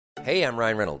Hey, I'm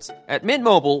Ryan Reynolds. At Mint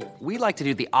Mobile, we like to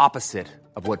do the opposite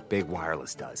of what Big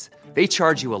Wireless does. They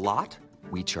charge you a lot,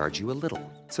 we charge you a little.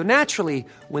 So naturally,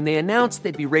 when they announced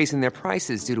they'd be raising their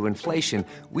prices due to inflation,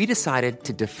 we decided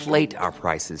to deflate our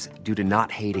prices due to not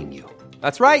hating you.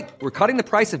 That's right. We're cutting the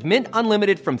price of Mint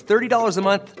Unlimited from $30 a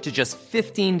month to just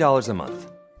 $15 a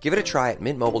month. Give it a try at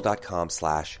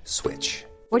mintmobile.com/switch.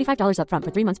 $45 up front for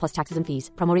 3 months plus taxes and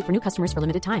fees. Promo rate for new customers for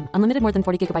limited time. Unlimited more than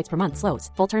 40 gigabytes per month. Slows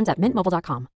full terms at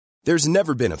mintmobile.com. There's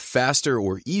never been a faster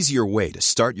or easier way to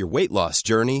start your weight loss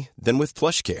journey than with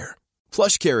PlushCare.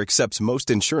 PlushCare accepts most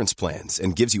insurance plans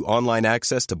and gives you online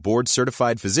access to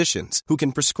board-certified physicians who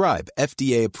can prescribe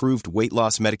FDA-approved weight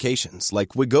loss medications like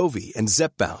Wegovy and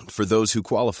Zepbound for those who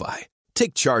qualify.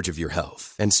 Take charge of your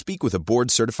health and speak with a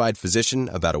board-certified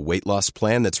physician about a weight loss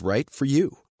plan that's right for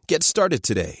you. Get started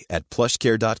today at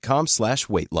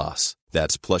plushcare.com/weight loss.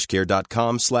 That's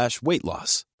plushcare.com/weight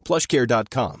loss.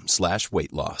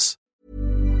 plushcare.com/weight loss.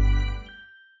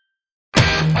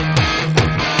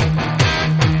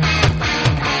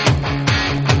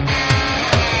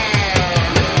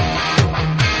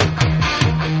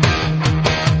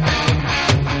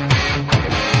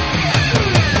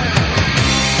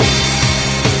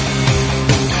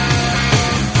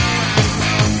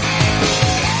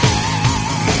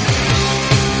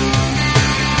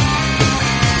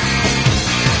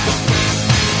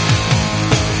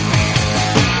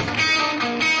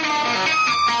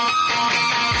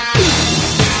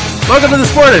 Welcome to The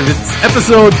Sportive. It's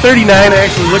episode 39. I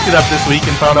actually looked it up this week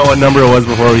and found out what number it was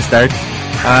before we start.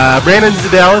 Brandon's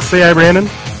in Dallas. Say hi, Brandon.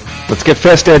 Let's get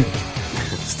fested.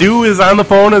 Stu is on the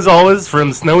phone, as always,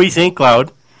 from snowy St.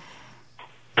 Cloud.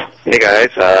 Hey, guys.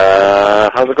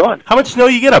 How's it going? How much snow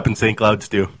you get up in St. Cloud,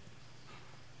 Stu?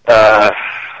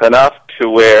 Enough to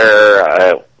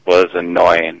where it was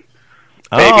annoying.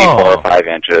 Maybe 4 or 5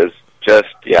 inches. Just,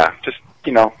 heavy,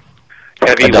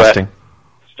 wet.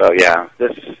 So, yeah,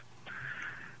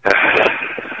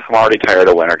 I'm already tired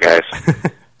of winter, guys.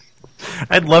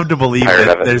 I'd love to believe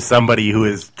that there's somebody who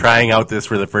is trying out this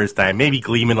for the first time. Maybe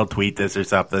Gleeman will tweet this or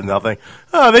something. They'll think,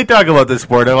 oh, they talk about this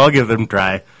sport, I'll give them a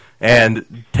try. And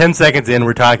 10 seconds in,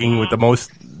 we're talking with the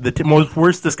most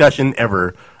worst discussion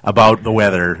ever about the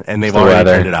weather, and they've already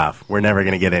turned it off. We're never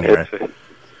going to get anywhere.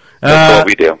 That's what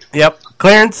we do. Yep.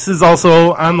 Clarence is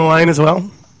also on the line as well.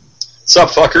 What's up,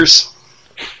 fuckers?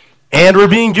 And we're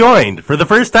being joined for the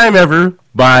first time ever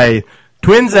by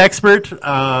Twins expert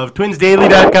of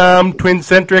TwinsDaily.com,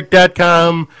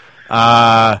 Twincentric.com,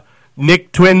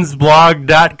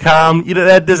 NickTwinsBlog.com.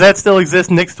 Does that still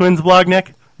exist, Nick's Twins blog,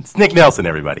 Nick? It's Nick Nelson,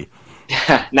 everybody.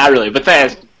 Not really, but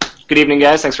thanks. Good evening,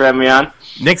 guys. Thanks for having me on.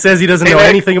 Nick says he doesn't know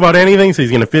anything about anything, so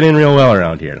he's going to fit in real well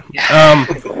around here.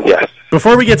 Yes.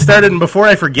 Before we get started, and before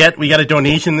I forget, we got a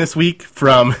donation this week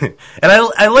from, and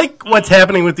I like what's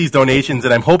happening with these donations,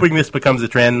 and I'm hoping this becomes a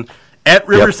trend. At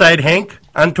Riverside Hank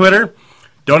on Twitter,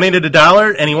 donated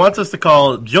 $1, and he wants us to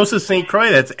call Joseph St.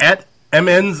 Croix. That's at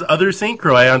MN's Other St.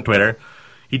 Croix on Twitter.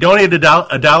 He donated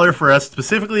 $1 for us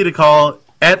specifically to call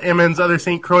at MN's Other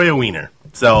St. Croix a wiener.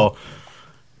 So,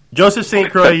 Joseph St.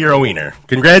 Croix, you're a wiener.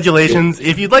 Congratulations.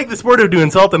 If you'd like the Sportive to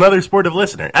insult another Sportive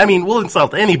listener, I mean, we'll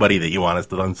insult anybody that you want us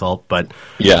to insult, but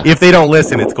if they don't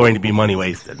listen, it's going to be money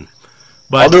wasted.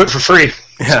 But, I'll do it for free.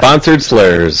 Yeah. Sponsored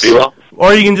slurs.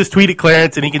 Or you can just tweet at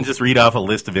Clarence, and he can just read off a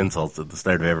list of insults at the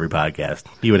start of every podcast.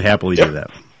 He would happily do that.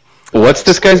 What's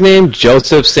this guy's name?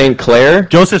 Joseph St. Clair?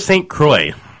 Joseph St.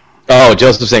 Croix. Oh,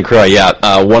 Joseph St. Croix, yeah.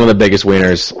 One of the biggest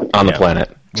wieners on the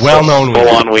planet. Well-known wiener.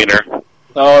 Full-on wiener.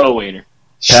 Oh, wiener.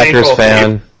 Packers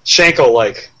fan.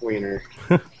 Schenkel-like wiener.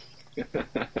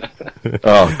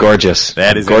 Oh, gorgeous.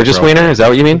 That is gorgeous wiener? Is that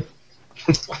what you mean?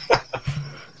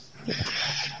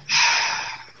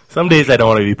 Some days I don't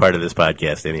want to be part of this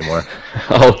podcast anymore.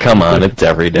 Oh, come on. It's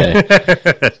every day. All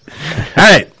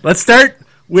right. Let's start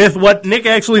with what Nick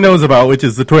actually knows about, which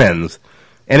is the Twins.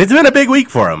 And it's been a big week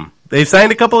for them. They've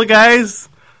signed a couple of guys.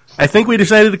 I think we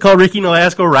decided to call Ricky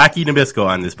Nolasco Rocky Nabisco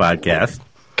on this podcast.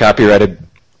 Copyrighted.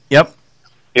 Yep.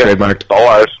 Trademarked. All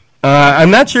ours.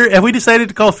 I'm not sure. Have we decided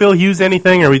to call Phil Hughes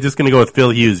anything, or are we just going to go with Phil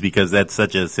Hughes because that's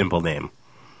such a simple name?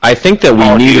 I think that we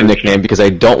need a nickname because I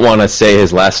don't want to say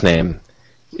his last name.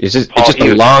 It's just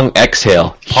a long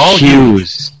exhale. Paul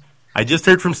Hughes. I just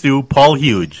heard from Stu, Paul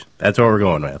Hughes. That's what we're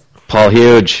going with. Paul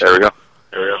Hughes. There we go.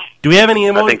 Do we have any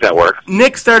emotions? I think that works.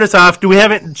 Nick, start us off.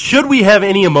 Should we have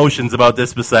any emotions about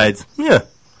this besides,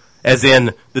 as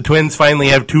in the Twins finally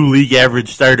have 2 league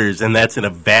average starters, and that's in a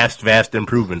vast, vast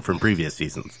improvement from previous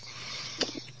seasons?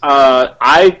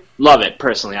 I love it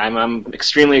personally. I'm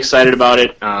extremely excited about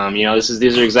it.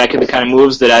 These are exactly the kind of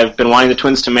moves that I've been wanting the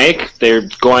Twins to make. They're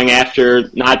going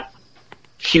after not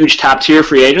huge top-tier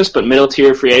free agents, but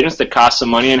middle-tier free agents that cost some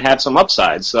money and have some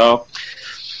upside. So,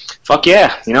 fuck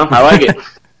yeah, I like it.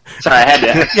 Sorry, I had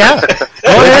to. Yeah.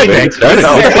 Go ahead, Nick. This is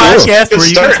a podcast where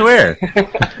you can swear.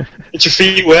 Get your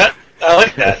feet wet. I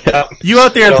like that. You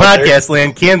out there in podcast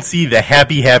land can't see the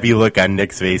happy look on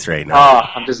Nick's face right now. Oh,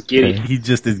 I'm just giddy. He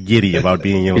just is giddy about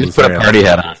being able He to just put swear. a party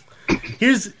hat on.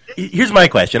 Here's my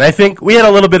question. I think we had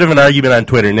a little bit of an argument on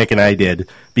Twitter, Nick and I did,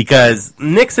 because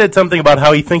Nick said something about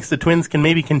how he thinks the Twins can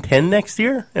maybe contend next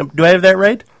year. Do I have that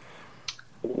right?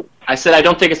 I said I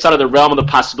don't think it's out of the realm of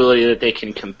the possibility that they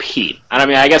can compete. And I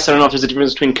mean, I guess I don't know if there's a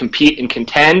difference between compete and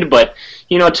contend, but,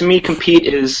 to me, compete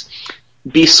is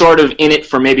be sort of in it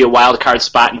for maybe a wild card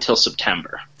spot until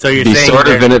September. So you're Be saying sort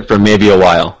of in it for maybe a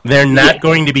while. They're not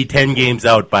going to be 10 games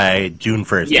out by June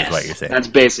 1st, yes, is what you're saying. That's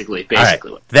basically All right.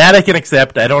 what. That I can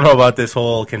accept. I don't know about this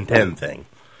whole contend thing.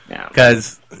 Yeah.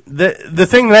 Because the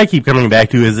thing that I keep coming back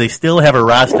to is they still have a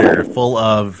roster full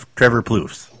of Trevor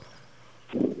Plouffe.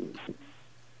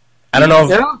 I don't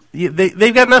know if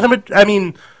they've got nothing but, I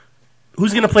mean,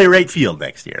 who's going to play right field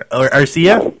next year?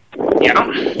 Arcia?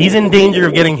 Yeah. He's in danger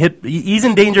of getting hit. He's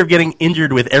in danger of getting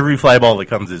injured with every fly ball that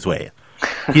comes his way.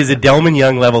 He's a Delman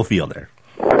Young level fielder.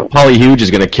 Paulie Huge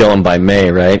is going to kill him by May,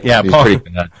 right? Yeah, He's Paul. pretty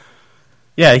bad.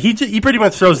 Yeah, he pretty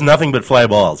much throws nothing but fly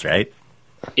balls, right?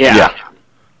 Yeah.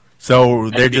 So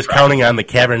they're just counting on the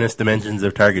cavernous dimensions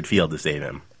of Target Field to save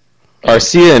him.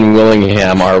 Arcia and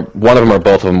Willingham one of them or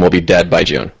both of them will be dead by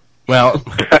June. Well,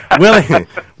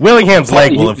 Willingham's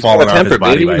leg will have fallen off his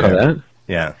body by then.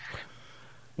 Yeah.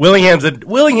 Willingham's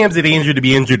a danger to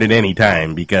be injured at any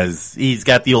time because he's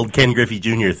got the old Ken Griffey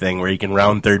Jr. thing where he can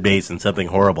round third base and something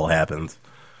horrible happens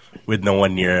with no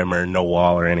one near him or no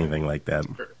wall or anything like that.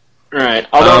 Right.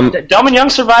 Although Delman Young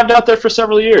survived out there for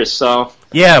several years, so...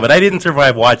 Yeah, but I didn't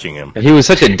survive watching him. He was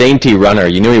such a dainty runner,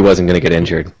 you knew he wasn't going to get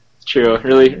injured. True.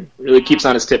 Really keeps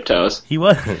on his tiptoes. He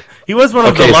was one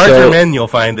of the larger men you'll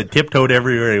find that tiptoed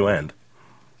everywhere he went.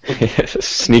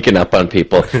 Sneaking up on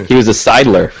people. He was a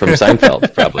sidler from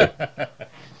Seinfeld, probably.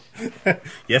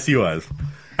 Yes, he was.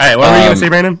 All right, what were you going to say,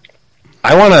 Brandon?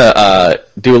 I want to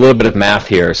do a little bit of math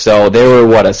here. So they were,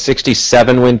 a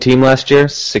 67-win team last year?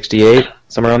 68?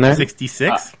 Somewhere around there?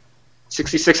 66?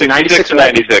 66 and 96 or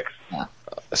 96.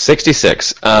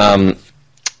 66.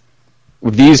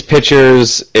 These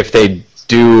pitchers, if they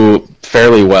do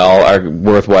fairly well, are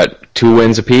worth, 2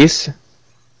 wins apiece?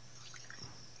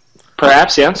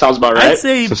 Perhaps, yeah. Sounds about right. I'd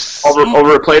say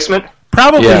over replacement?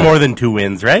 probably more than 2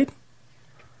 wins, right?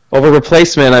 Over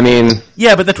replacement, I mean...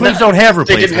 Yeah, but the Twins don't have They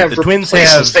replacement. didn't have The Twins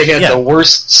replacements. have... They had the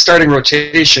worst starting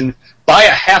rotation by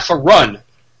a half a run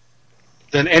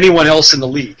than anyone else in the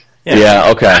league. Yeah,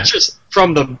 okay. Not just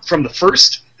from the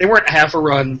first. They weren't half a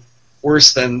run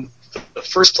worse than the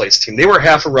first place team. They were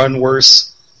half a run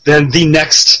worse than the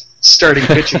next starting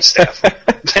pitching staff.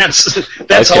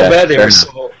 That's how bad they are.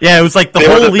 So Yeah, it was like the They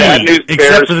whole were the league, bad news except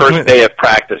bears for the first Twins. day of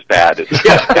practice bad.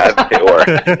 They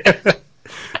were.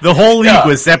 The whole league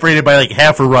was separated by like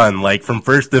half a run, like from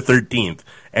 1st to 13th.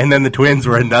 And then the Twins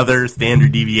were another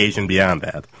standard deviation beyond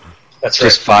that. that's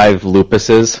Just right. 5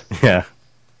 lupuses. Yeah.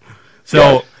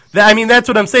 So, I mean, that's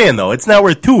what I'm saying, though. It's not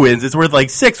worth 2 wins. It's worth like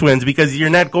 6 wins because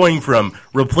you're not going from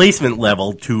replacement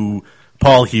level to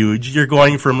Paul Huge. You're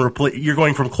going from Cole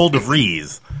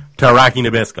DeVries to Rocky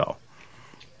Nabisco.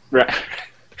 Right.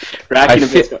 Rocky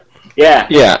Nabisco. Yeah.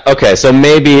 Yeah, okay, so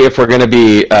maybe if we're going to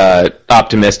be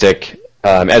optimistic,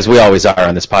 as we always are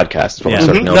on this podcast. Yeah.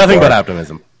 Sort of known Nothing for, but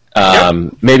optimism.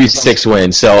 maybe 6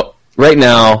 wins. So right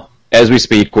now, as we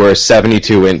speak, we're a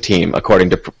 72-win team, according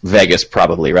to Vegas,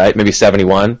 probably, right? Maybe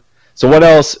 71. So what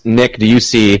else, Nick, do you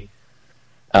see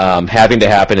having to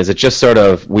happen? Is it just sort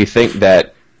of you think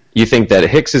that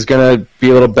Hicks is going to be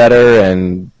a little better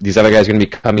and these other guys are going to be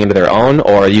coming into their own?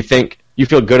 Or you think you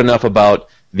feel good enough about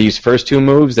these first 2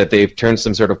 moves that they've turned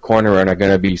some sort of corner and are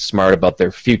going to be smart about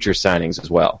their future signings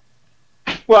as well?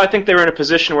 Well, I think they were in a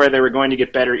position where they were going to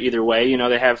get better either way.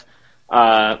 They have...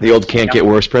 The old can't get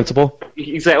worse principle?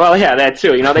 Exactly. Well, yeah, that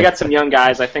too. They got some young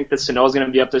guys. I think that Sano's going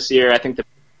to be up this year. I think that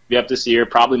be up this year.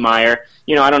 Probably Meyer.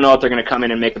 I don't know if they're going to come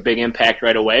in and make a big impact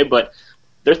right away, but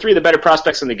they're 3 of the better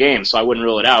prospects in the game, so I wouldn't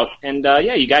rule it out. And,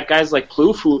 you got guys like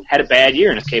Plouffe who had a bad year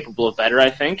and is capable of better, I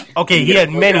think. Okay, he had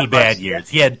many bad years.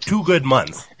 He had 2 good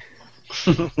months.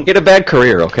 He had a bad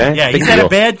career, okay? Yeah, he's had a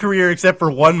bad career except for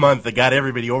 1 month that got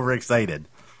everybody overexcited.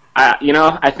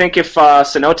 I think if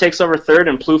Sano takes over third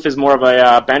and Plouffe is more of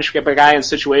a bench guy and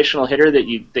situational hitter that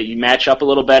you match up a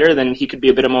little better, then he could be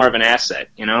a bit more of an asset.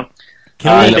 In a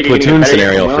platoon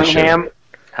scenario for sure.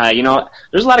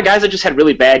 There's a lot of guys that just had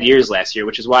really bad years last year,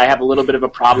 which is why I have a little bit of a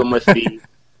problem with the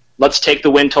let's take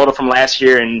the win total from last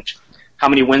year and how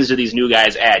many wins do these new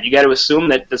guys add? You got to assume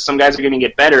that some guys are going to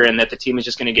get better and that the team is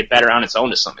just going to get better on its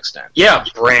own to some extent. Yeah,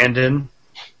 Brandon.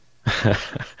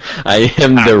 I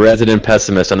am the resident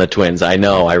pessimist on the Twins. I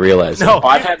know. I realize. No,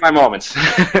 I've had my moments.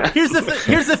 Here's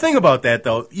the thing about that,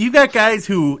 though. You got guys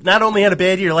who not only had a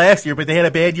bad year last year, but they had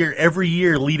a bad year every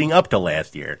year leading up to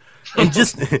last year. And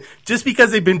just because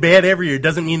they've been bad every year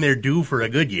doesn't mean they're due for a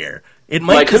good year. It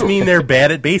might just mean they're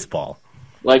bad at baseball.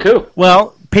 Like who?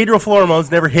 Well, Pedro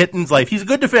Florimo's never hit in his life. He's a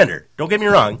good defender. Don't get me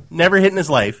wrong. Never hit in his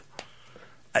life.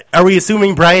 Are we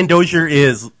assuming Brian Dozier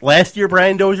is last year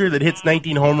Brian Dozier that hits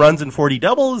 19 home runs and 40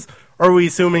 doubles, or are we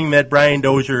assuming that Brian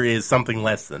Dozier is something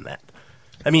less than that?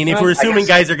 I mean, if we're assuming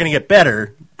guys are going to get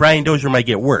better, Brian Dozier might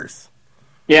get worse.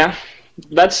 Yeah,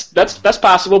 that's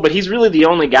possible, but he's really the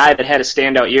only guy that had a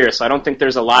standout year, so I don't think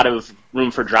there's a lot of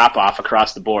room for drop-off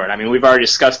across the board. I mean, we've already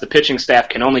discussed the pitching staff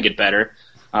can only get better.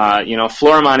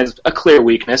 Florimon is a clear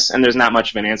weakness, and there's not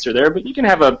much of an answer there, but you can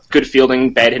have a good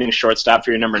fielding, bad-hitting shortstop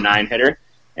for your number 9 hitter.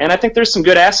 And I think there's some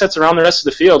good assets around the rest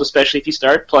of the field, especially if you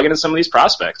start plugging in some of these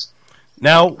prospects.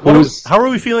 Now, how are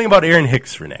we feeling about Aaron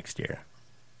Hicks for next year?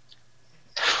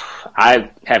 I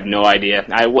have no idea.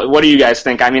 What do you guys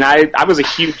think? I mean, I was a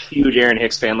huge Aaron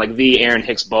Hicks fan, like the Aaron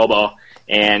Hicks Bobo,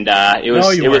 and it was.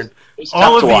 No, you weren't.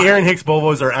 All of the Aaron Hicks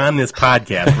Bobos are on this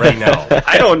podcast right now.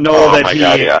 I don't know that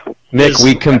he. Nick,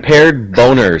 we compared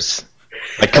boners.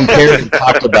 I compared and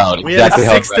talked about we exactly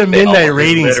had a 6 to midnight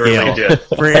rating scale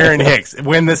for Aaron Hicks.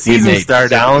 When the season started,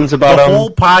 the whole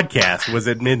podcast was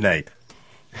at midnight.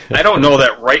 I don't know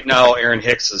that right now Aaron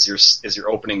Hicks is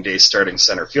your opening day starting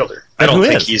center fielder. I don't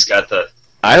think he's got the...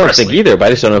 I don't think either, but I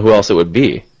just don't know who else it would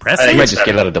be. Presley? He might just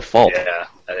get it out of default. Yeah,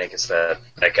 I think it's that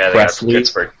guy Presley? from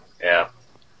Pittsburgh. Yeah.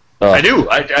 Oh. I do.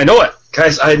 I know it.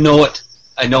 Guys, I know it.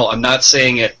 I know. I'm not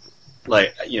saying it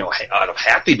out of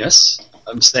happiness.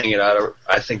 I'm saying it out of.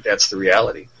 I think that's the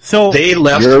reality. So they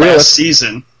left last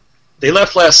season. They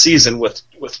left last season with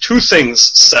 2 things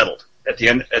settled at the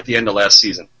end of last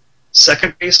season: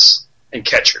 second base and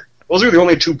catcher. Those are the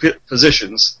only 2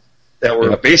 positions that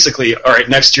were basically all right.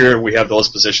 Next year we have those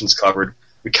positions covered.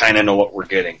 We kind of know what we're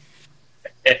getting.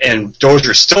 And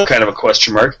Dozier's still kind of a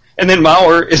question mark. And then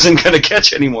Mauer isn't going to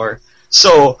catch anymore.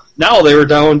 So now they were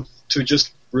down to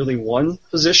just really 1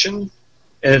 position.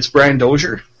 And it's Brian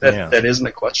Dozier. That isn't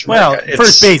a question. Well,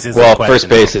 first base is a question. First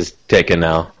base is taken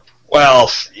now.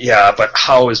 Well, yeah, but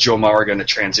how is Joe Mauer going to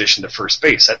transition to first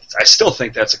base? I still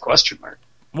think that's a question mark.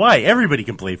 Why? Everybody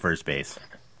can play first base.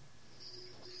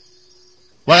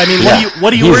 Well, I mean,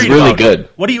 what are you worried really about? Good.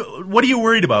 What are you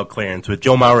worried about, Clarence, with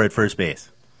Joe Mauer at first base?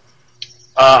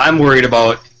 I'm worried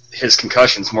about his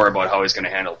concussions, more about how he's going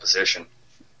to handle the position.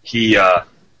 He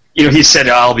said,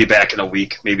 I'll be back in a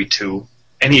week, maybe 2.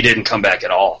 And he didn't come back at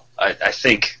all. I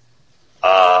think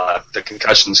the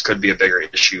concussions could be a bigger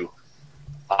issue,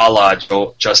 a la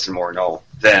Justin Morneau,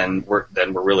 than we're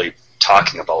really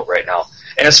talking about right now.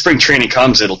 As spring training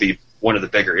comes, it'll be one of the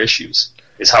bigger issues,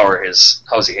 is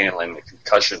how's he handling the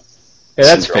concussion. Yeah,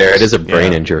 that's fair. It is a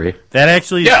brain injury. That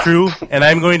actually is true, and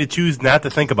I'm going to choose not to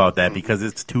think about that because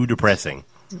it's too depressing.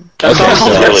 That's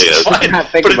really is. But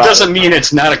it doesn't mean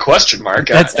it's not a question mark.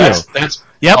 That's true. That's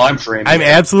yep. how I'm framing it. I'm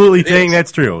absolutely saying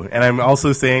that's true, and I'm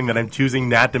also saying that I'm choosing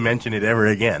not to mention it ever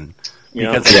again.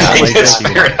 Because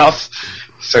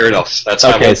Fair enough. That's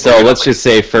okay. So let's just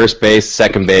say first base,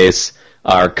 second base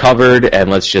are covered, and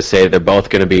let's just say they're both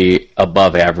going to be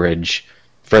above average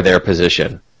for their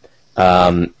position.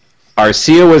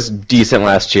 Arcia was decent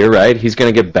last year, right? He's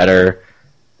going to get better.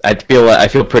 I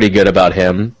feel pretty good about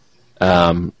him.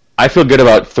 I feel good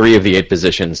about 3 of the 8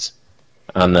 positions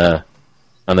on the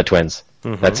Twins.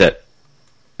 Mm-hmm. That's it.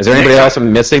 Is there anybody else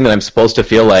I'm missing that I'm supposed to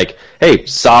feel like, hey,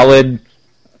 solid,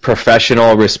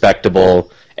 professional,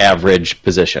 respectable, average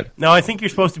position? No, I think you're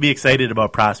supposed to be excited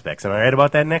about prospects. Am I right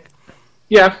about that, Nick?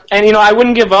 Yeah, and I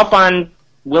wouldn't give up on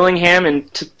Willingham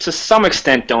and to some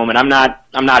extent Doman. I'm not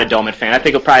a Doman fan. I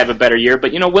think he'll probably have a better year.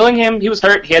 But Willingham, he was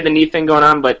hurt. He had the knee thing going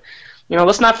on, but.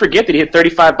 Let's not forget that he hit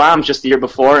 35 bombs just the year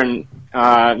before, and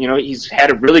he's had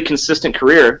a really consistent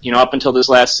career, up until this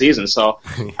last season. So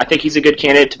I think he's a good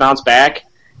candidate to bounce back.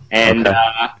 And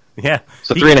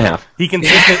so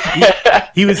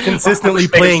 3.5. He was consistently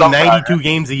playing 92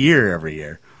 games a year every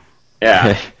year.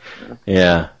 Yeah,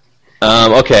 yeah.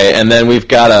 Okay, and then we've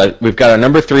got a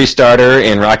number 3 starter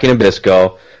in Rocky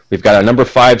Nabisco. We've got a number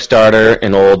 5 starter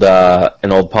in old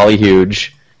Paulie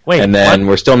Huge. And then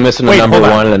we're still missing a number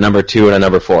 1 and a number 2 and a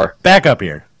number 4. Back up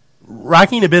here.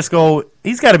 Rocky Nabisco,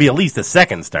 he's got to be at least a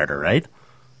second starter, right?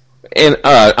 And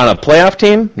on a playoff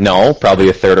team? No, probably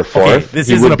a 3rd or 4th. Okay, this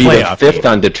isn't a playoff he would be the 5th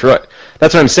on Detroit.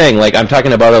 That's what I'm saying. Like, I'm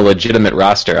talking about a legitimate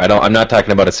roster. I'm not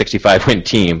talking about a 65-win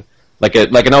team. like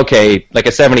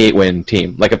a 78 win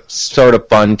team, like a sort of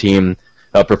fun team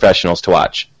of professionals to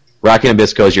watch. Rocky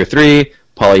Nabisco is your 3,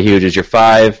 Paulie Hughes is your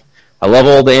 5. I love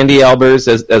old Andy Albers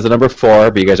as the number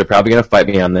 4, but you guys are probably going to fight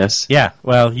me on this. Yeah,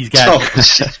 well, he's got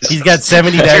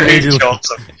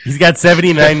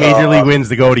 79 major league wins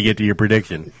to go to get to your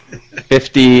prediction.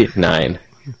 59.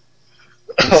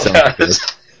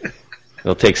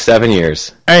 It'll take 7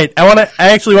 years. All right, I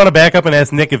actually want to back up and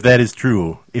ask Nick if that is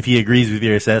true, if he agrees with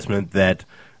your assessment that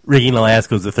Ricky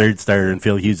Nolasco is the 3rd starter and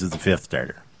Phil Hughes is the 5th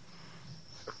starter.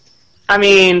 I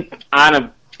mean, on an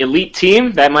elite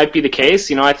team, that might be the case.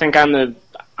 You know, I think on the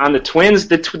Twins,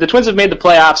 the Twins have made the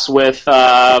playoffs with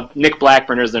Nick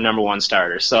Blackburn as their number 1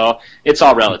 starter, so it's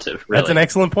all relative. Really. That's an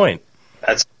excellent point.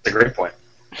 That's a great point.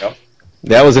 Yep.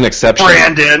 That was an exception.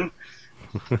 Brandon.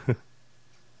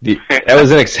 That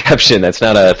was an exception. That's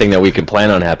not a thing that we can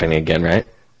plan on happening again, right?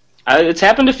 It's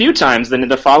happened a few times. Then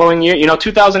the following year,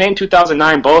 2008 and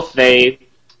 2009, both they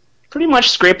pretty much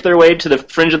scraped their way to the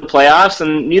fringe of the playoffs,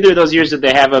 and neither of those years did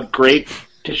they have a great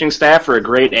pitching staff or a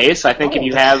great ace. I think if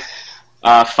you have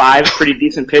 5 pretty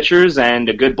decent pitchers and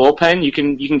a good bullpen, you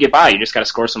can get by. You just got to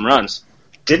score some runs.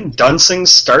 Didn't Dunsing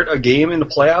start a game in the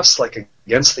playoffs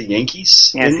against the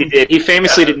Yankees? Yes, he did. He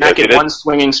famously did not get one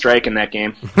swinging strike in that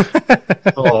game.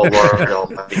 Oh, Lord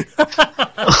almighty.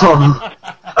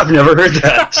 I've never heard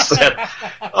that.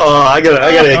 I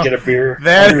gotta get a beer.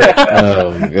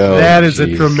 That is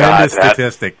a tremendous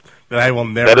statistic that I will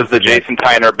never That is the forget. Jason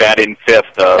Tyner batting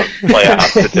 5th playoff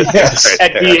statistic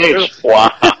right At there. DH.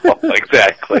 Wow,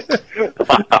 exactly.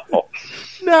 Wow.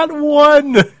 Not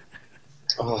one.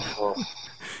 Oh.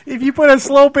 If you put a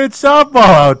slow pitch softball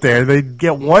out there, they'd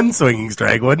get 1 swinging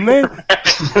strike, wouldn't they?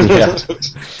 Yeah.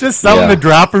 Just something to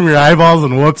drop from your eyeballs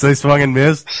and whoops, I swung and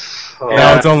missed.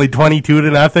 Now it's only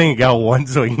 22-0. You got 1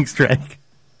 swinging strike.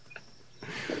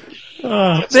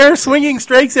 There are swinging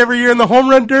strikes every year in the home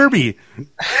run derby.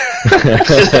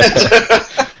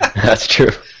 That's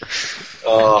true.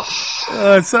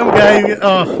 Some guy.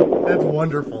 Oh, that's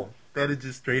wonderful. That is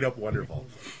just straight up wonderful.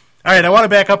 All right, I want to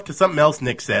back up to something else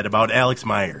Nick said about Alex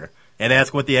Meyer and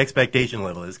ask what the expectation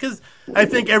level is. Because I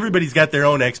think everybody's got their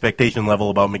own expectation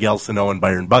level about Miguel Sano and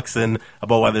Byron Buxton,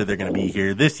 about whether they're going to be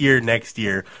here this year, next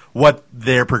year, what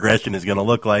their progression is going to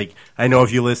look like. I know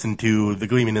if you listen to the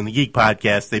Gleeman and the Geek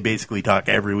podcast, they basically talk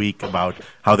every week about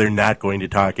how they're not going to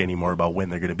talk anymore about when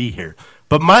they're going to be here.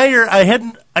 But Meyer, I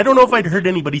don't know if I'd heard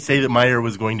anybody say that Meyer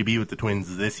was going to be with the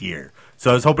Twins this year. So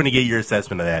I was hoping to get your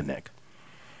assessment of that, Nick.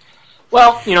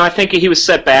 Well, I think he was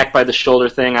set back by the shoulder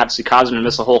thing, obviously causing him to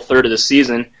miss a whole third of the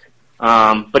season.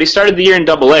 But he started the year in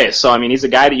Double-A, so, he's a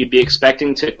guy that you'd be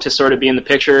expecting to sort of be in the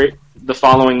picture the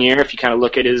following year if you kind of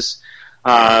look at his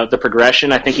the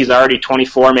progression. I think he's already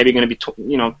 24, maybe going to be,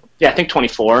 I think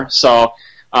 24. So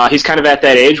he's kind of at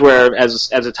that age where,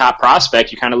 as a top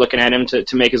prospect, you're kind of looking at him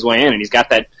to make his way in, and he's got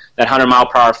that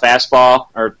 100-mile-per-hour fastball,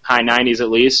 or high 90s at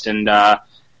least, and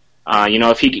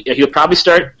if he'll probably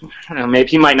start, maybe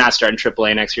he might not start in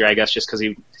AAA next year, I guess, just because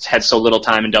he had so little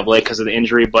time in AA because of the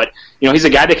injury. But he's a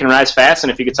guy that can rise fast,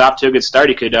 and if he gets off to a good start,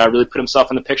 he could really put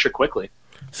himself in the picture quickly.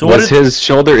 So was his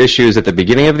shoulder issues at the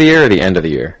beginning of the year or the end of the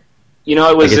year? It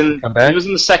was he was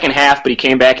in the second half, but he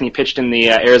came back and he pitched in the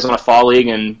Arizona Fall League,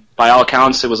 and by all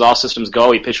accounts, it was all systems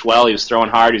go. He pitched well. He was throwing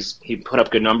hard. He put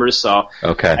up good numbers. So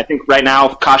okay. I think right now,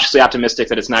 cautiously optimistic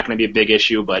that it's not going to be a big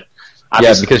issue, but.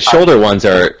 Yeah, because shoulder ones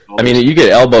are, you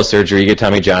get elbow surgery, you get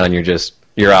Tommy John, and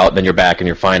you're out, then you're back, and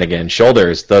you're fine again.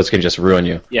 Shoulders, those can just ruin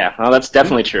you. Yeah, well, that's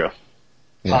definitely true.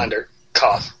 Ponder,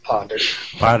 cough, ponder.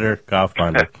 Ponder, cough,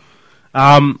 ponder.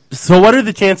 So what are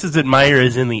the chances that Meyer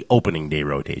is in the opening day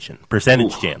rotation?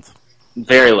 Percentage chance?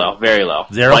 Very low, very low.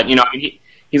 0? But,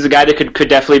 he's a guy that could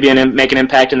definitely make an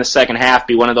impact in the second half,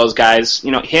 be one of those guys.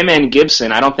 Him and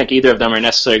Gibson, I don't think either of them are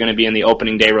necessarily going to be in the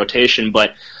opening day rotation,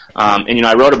 but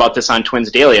I wrote about this on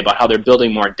Twins Daily about how they're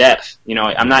building more depth.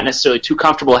 I'm not necessarily too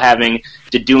comfortable having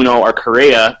DeDuno or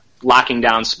Correa locking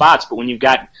down spots, but when you've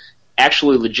got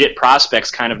actually legit prospects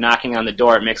kind of knocking on the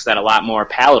door, it makes that a lot more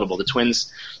palatable. The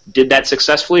Twins did that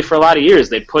successfully for a lot of years.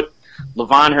 They put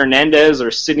Livan Hernandez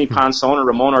or Sidney Ponson or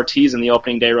Ramon Ortiz in the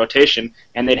opening day rotation,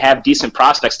 and they'd have decent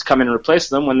prospects to come in and replace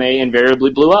them when they invariably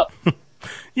blew up.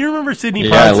 You remember Sidney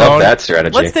Ponson? Yeah, I love that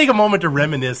strategy. Let's take a moment to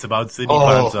reminisce about Sidney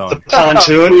Ponson. The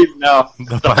pontoon. No.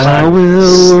 I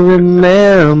will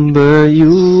remember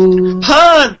you.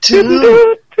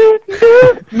 Pontoon.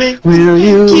 Will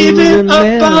you give it up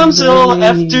remember until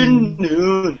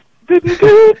afternoon.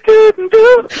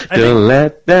 Don't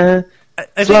let that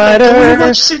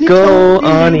slider go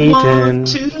uneaten.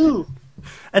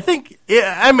 I think,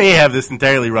 I may have this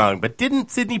entirely wrong, but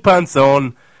didn't Sidney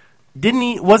Ponson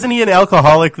Wasn't he an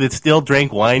alcoholic that still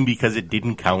drank wine because it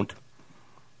didn't count?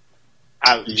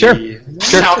 Sure. That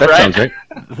sounds right.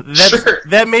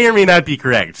 That may or may not be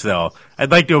correct, so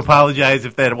I'd like to apologize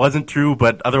if that wasn't true,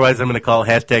 but otherwise I'm going to call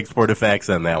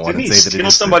 #SportFX on that one. Didn't and he say that steal it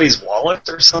is somebody's wallet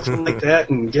or something like that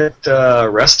and get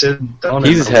arrested?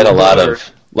 He's had a lot of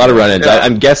run-ins. Yeah.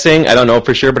 I'm guessing, I don't know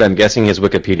for sure, but I'm guessing his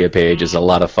Wikipedia page is a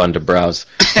lot of fun to browse.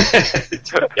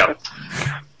 Yep.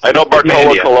 I know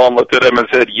Bartolo Colon looked at him and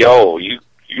said, "Yo, you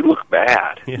look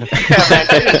bad." Yeah.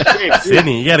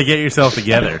 Sydney, you got to get yourself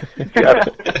together. You're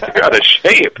out of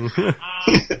shape.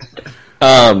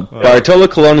 Bartolo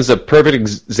Colon is a perfect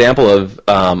example of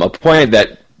a point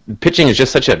that pitching is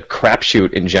just such a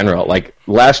crapshoot in general. Like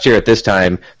last year at this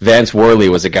time, Vance Worley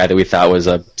was a guy that we thought was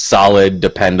a solid,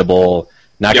 dependable,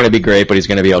 not going to be great, but he's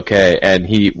going to be okay. And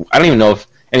I don't even know if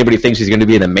anybody thinks he's going to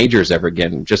be in the majors ever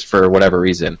again, just for whatever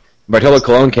reason. Bartolo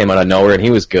Colon came out of nowhere, and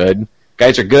he was good.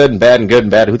 Guys are good and bad and good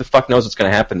and bad. Who the fuck knows what's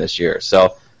going to happen this year?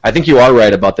 So I think you are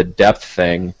right about the depth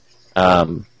thing.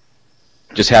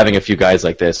 Just having a few guys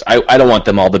like this. I don't want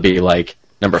them all to be like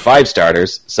number 5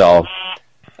 starters. So,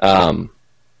 but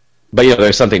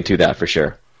there's something to that for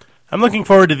sure. I'm looking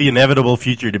forward to the inevitable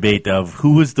future debate of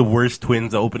who was the worst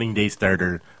Twins opening day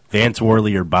starter, Vance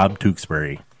Worley or Bob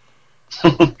Tewksbury.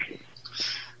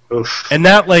 And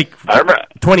not like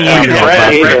 28 years old.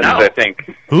 I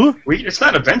think. Who? It's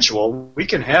not eventual. We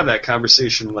can have that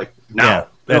conversation like now. Yeah,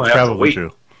 that's probably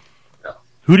true. Yeah.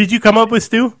 Who did you come up with,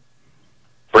 Stu?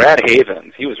 Brad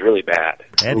Havens. He was really bad.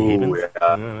 Brad Havens. Yeah,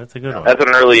 that's a good one. That's an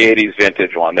early '80s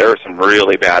vintage one. There were some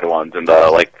really bad ones in the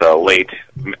late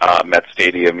Met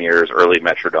Stadium years, early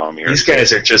Metrodome years. These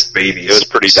guys are just babies. It was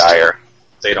pretty dire.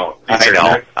 They don't. I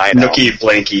know. Nookie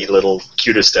Blanky, little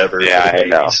cutest ever. Yeah, I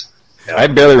know. Yeah. I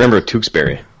barely remember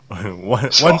Tewksbury.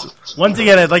 Once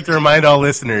again, I'd like to remind all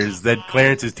listeners that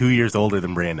Clarence is 2 years older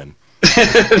than Brandon.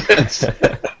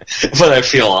 But I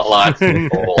feel a lot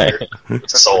older.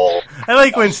 Soul. I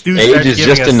like when Stu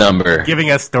starts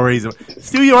giving us stories.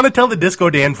 Stu, you want to tell the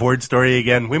Disco Dan Ford story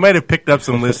again? We might have picked up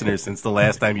some listeners since the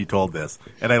last time you told this,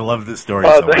 and I love this story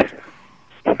so much.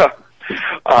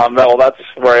 Well, that's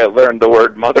where I learned the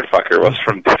word motherfucker was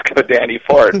from Disco Danny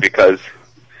Ford, because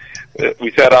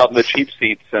we sat out in the cheap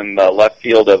seats in the left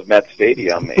field of Met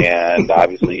Stadium, and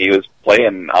obviously he was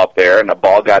playing out there, and a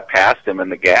ball got past him in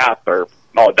the gap,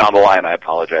 down the line, I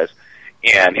apologize,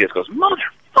 and he just goes,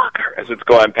 "Motherfucker," as it's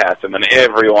going past him, and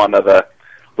every one of the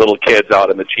little kids out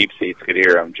in the cheap seats could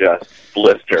hear him just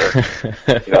blister,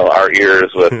 our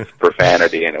ears with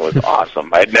profanity, and it was awesome.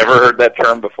 I'd never heard that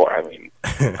term before. I mean,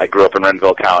 I grew up in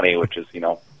Renville County, which is,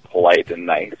 polite and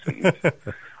nice and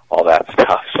all that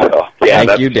stuff. So, yeah.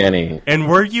 Thank you, Danny. And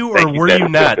were you or were you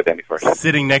not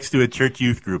sitting next to a church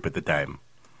youth group at the time?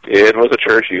 It was a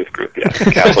church youth group, yes,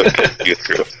 Catholic youth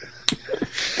group.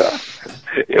 So,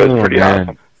 it was pretty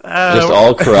awesome. Just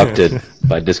all corrupted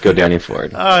by Disco Danny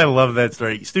Ford. Oh, I love that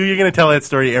story. Stu, you're going to tell that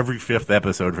story every 5th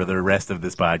episode for the rest of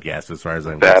this podcast, as far as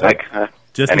I'm concerned.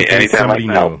 Just in case somebody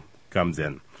new comes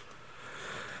in.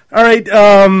 All right,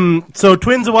 so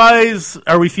Twins-wise,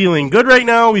 are we feeling good right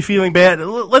now? Are we feeling bad?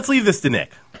 Let's leave this to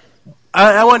Nick.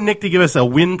 I want Nick to give us a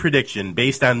win prediction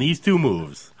based on these two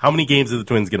moves. How many games are the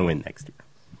Twins going to win next year?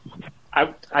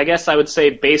 I guess I would say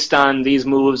based on these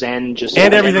moves and just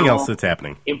everything else that's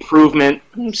happening, improvement,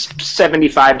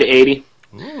 75 to 80.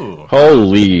 Ooh.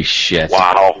 Holy shit!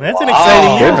 Wow, that's an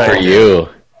exciting year. Good for you.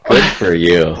 Good for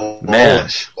you, man.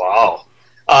 Wow.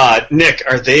 Nick,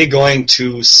 are they going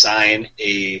to sign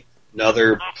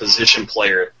another position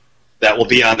player that will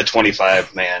be on the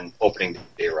 25-man opening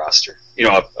day roster?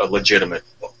 A legitimate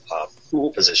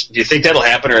position. Do you think that'll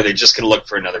happen, or are they just going to look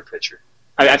for another pitcher?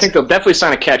 I think they'll definitely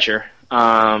sign a catcher.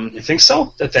 You think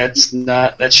so?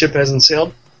 That ship hasn't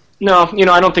sailed? No,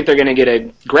 I don't think they're going to get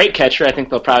a great catcher. I think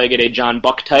they'll probably get a John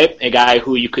Buck type, a guy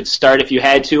who you could start if you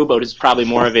had to, but is probably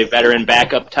more of a veteran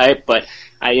backup type. But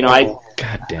I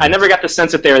never got the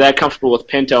sense that they were that comfortable with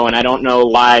Pinto, and I don't know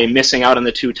why missing out on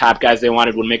the 2 top guys they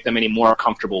wanted would make them any more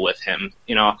comfortable with him.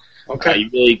 Okay. You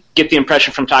really get the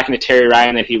impression from talking to Terry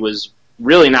Ryan that he was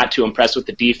really not too impressed with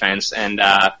the defense, and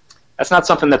that's not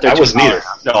something that they're. I was neither.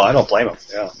 No, I don't blame him.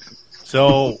 Yeah.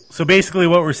 So basically,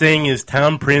 what we're saying is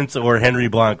Tom Prince or Henry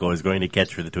Blanco is going to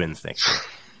catch for the Twins next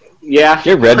year. Yeah,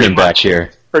 get Redmond back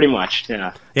here. Pretty much,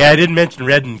 yeah. Yeah, I didn't mention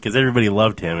Redden because everybody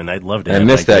loved him, and I'd love to. I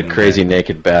missed that crazy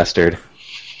naked bastard.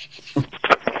 All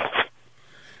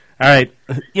right,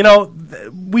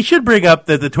 we should bring up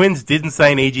that the Twins didn't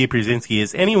sign A.J. Pierzynski.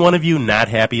 Is any one of you not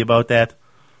happy about that?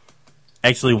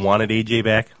 Actually wanted A.J.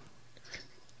 back?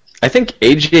 I think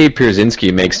A.J.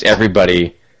 Pierzynski makes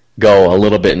everybody go a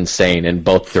little bit insane in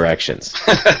both directions.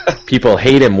 People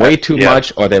hate him way too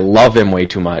much, or they love him way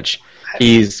too much.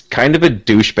 He's kind of a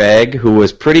douchebag who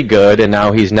was pretty good, and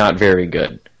now he's not very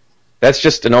good. That's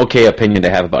just an okay opinion to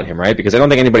have about him, right? Because I don't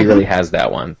think anybody really has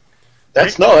that one.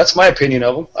 That's my opinion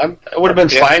of him. I would have been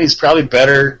fine. He's probably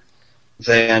better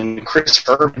than Chris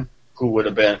Herman, who would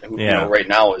have been, who, right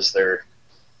now is their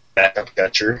backup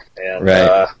catcher, and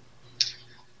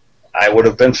I would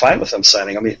have been fine with him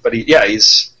signing. I mean, but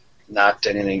he's not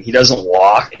anything. He doesn't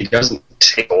walk. He doesn't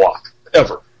take a walk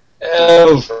ever.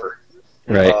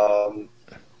 Right.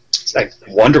 He's not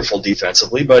wonderful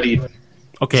defensively, but he'd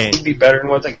be better than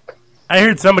what I think. I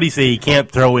heard somebody say he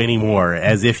can't throw anymore,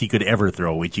 as if he could ever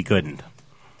throw, which he couldn't.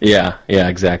 Yeah,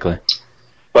 exactly.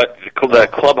 But the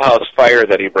clubhouse fire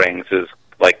that he brings is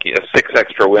like 6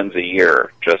 extra wins a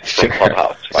year just for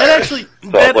clubhouse fire.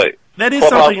 That is clubhouse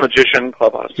something. magician,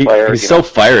 clubhouse fire. He's so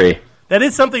fiery. That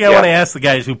is something I want to ask the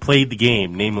guys who played the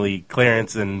game, namely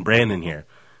Clarence and Brandon here.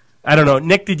 I don't know.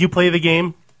 Nick, did you play the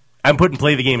game? I'm putting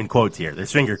 "play the game" in quotes here.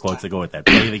 There's finger quotes that go with that.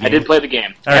 Play the game. I did play the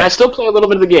game. And I still play a little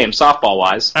bit of the game,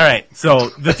 softball-wise. All right. So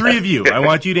the three of you, I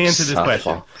want you to answer this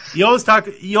question. You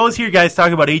always hear guys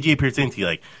talk about A.J. Pierzynski,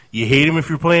 like, you hate him if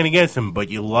you're playing against him, but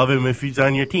you love him if he's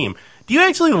on your team. Do you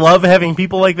actually love having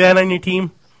people like that on your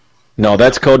team? No,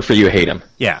 that's code for you hate him.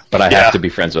 Yeah. But I have to be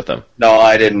friends with them. No,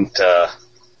 I didn't.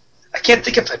 I can't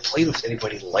think if I played with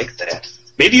anybody like that.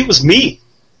 Maybe it was me.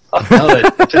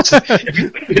 If you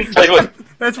didn't play with...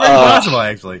 That's very possible,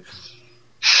 actually.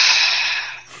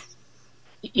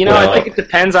 I think it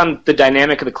depends on the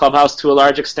dynamic of the clubhouse to a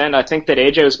large extent. I think that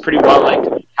AJ was pretty well liked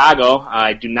in Chicago.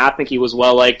 I do not think he was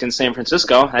well liked in San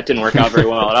Francisco. That didn't work out very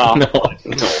well at all.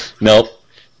 Nope.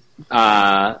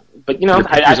 But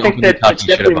I think that it's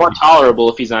definitely more tolerable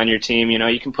if he's on your team.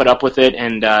 You can put up with it,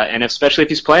 and especially if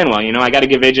he's playing well. I got to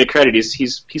give AJ credit.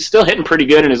 He's still hitting pretty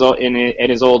good at his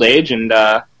old age,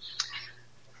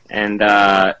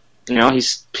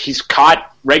 he's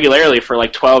caught regularly for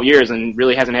like 12 years and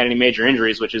really hasn't had any major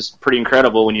injuries, which is pretty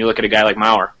incredible when you look at a guy like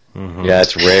Mauer. Mm-hmm. Yeah,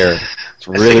 it's rare. It's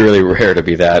really, really rare to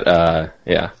be that.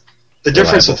 The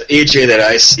difference with AJ that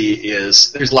I see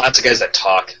is there's lots of guys that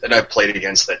talk that I've played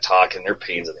against that talk, and they're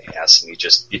pains in the ass, and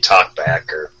you talk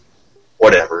back or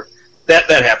whatever. That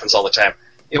happens all the time.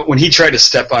 When he tried to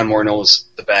step on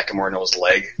the back of Morneau's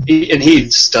leg, and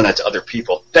he's done that to other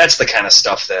people, that's the kind of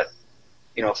stuff that,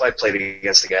 if I played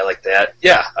against a guy like that,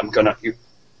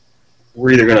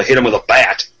 we're either going to hit him with a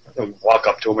bat, walk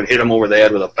up to him and hit him over the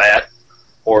head with a bat,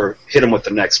 or hit him with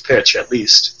the next pitch at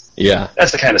least. Yeah.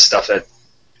 That's the kind of stuff that,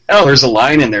 there's a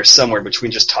line in there somewhere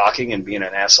between just talking and being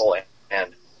an asshole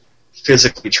and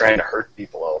physically trying to hurt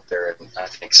people out there. And I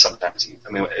think sometimes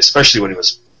especially when he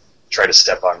was trying to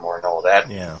step on Morneau,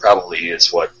 that probably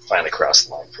is what finally crossed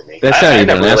the line for me. That's not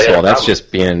even an asshole. That's just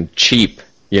being cheap,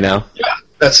 Yeah,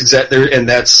 that's exactly, and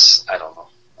that's, I don't know.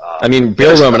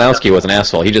 Bill Romanowski was an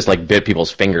asshole. He just bit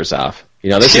people's fingers off.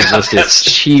 This is just this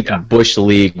cheap Bush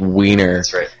League wiener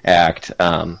act.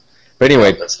 But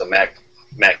anyway, that's the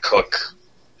Matt Cook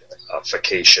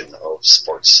vacation of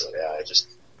sports. So I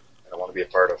don't want to be a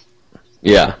part of.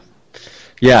 Yeah.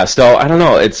 So I don't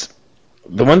know. It's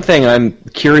the one thing I'm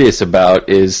curious about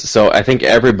is, so I think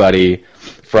everybody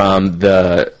from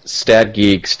the stat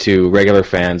geeks to regular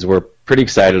fans were pretty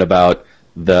excited about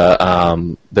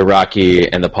the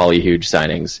Rocky and the Paulie Huge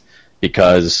signings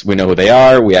because we know who they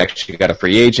are. We actually got a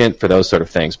free agent for those sort of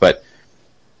things. But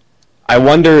I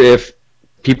wonder if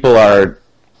people are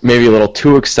maybe a little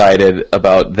too excited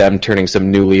about them turning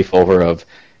some new leaf over of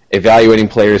evaluating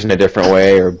players in a different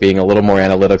way or being a little more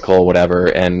analytical, whatever.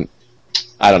 And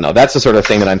I don't know. That's the sort of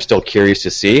thing that I'm still curious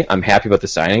to see. I'm happy about the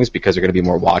signings because they're going to be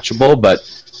more watchable, but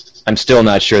I'm still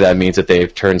not sure that means that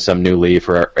they've turned some new leaf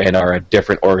and are a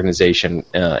different organization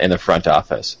in the front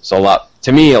office. So a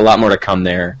lot more to come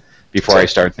there before I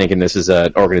start thinking this is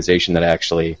an organization that I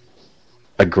actually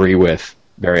agree with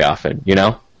very often,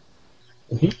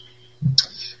 Mm-hmm.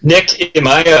 Nick, am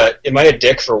I a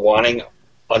dick for wanting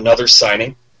another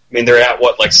signing? They're at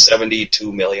what, like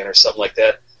 $72 million or something like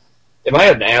that. Am I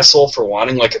an asshole for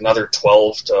wanting like another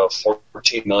 $12 to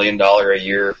 $14 million a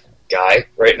year guy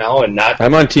right now and not?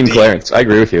 I'm on Team Clarence. I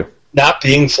agree with you. Not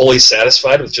being fully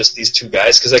satisfied with just these two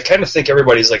guys, because I kind of think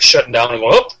everybody's like shutting down and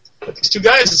going, these two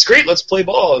guys, it's great, let's play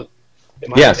ball.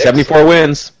 74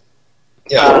 wins.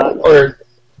 Yeah,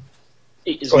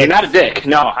 You're not a dick.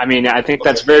 No, I think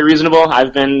that's very reasonable.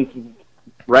 I've been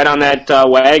right on that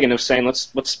wagon of saying let's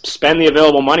spend the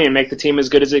available money and make the team as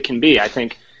good as it can be. I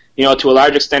think, to a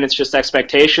large extent, it's just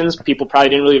expectations. People probably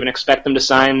didn't really even expect them to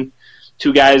sign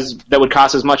two guys that would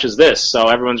cost as much as this. So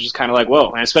everyone's just kind of like,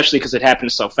 whoa, and especially because it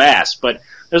happened so fast. But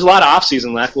there's a lot of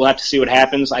offseason left. We'll have to see what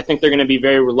happens. I think they're going to be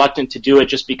very reluctant to do it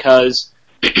just because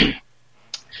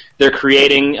they're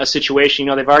creating a situation.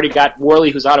 They've already got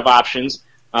Worley, who's out of options,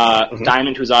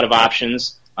 Diamond, who's out of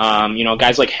options,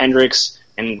 guys like Hendricks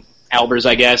and Albers,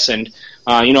 I guess, and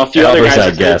a few other guys.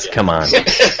 I guess. Come on.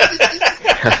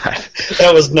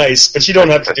 That was nice, but you don't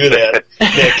have to do that,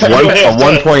 Nick. A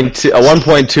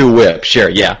 1.2 whip, sure,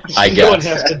 yeah, I guess. You don't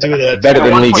have to do that. Better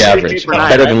than league average.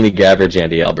 Better than league average,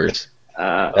 Andy Albers.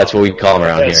 That's what we call him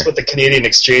around here. That's with the Canadian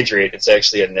exchange rate. It's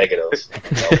actually a negative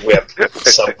whip.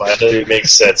 It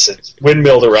makes sense. It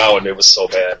windmilled around. It was so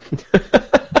bad.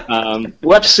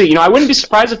 We'll have to see. I wouldn't be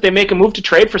surprised if they make a move to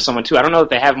trade for someone, too. I don't know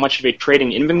that they have much of a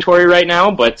trading inventory right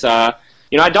now, but,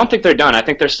 I don't think they're done. I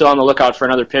think they're still on the lookout for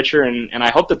another pitcher, and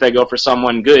I hope that they go for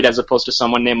someone good as opposed to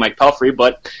someone named Mike Pelfrey,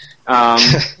 but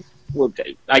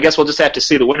I guess we'll just have to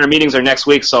see. The winter meetings are next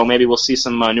week, so maybe we'll see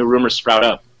some new rumors sprout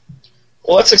up.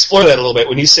 Well, let's explore that a little bit.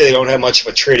 When you say they don't have much of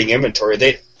a trading inventory,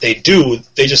 they do.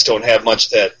 They just don't have much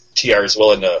that TR is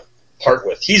willing to part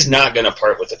with. He's not going to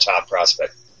part with the top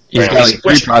prospect. He's got like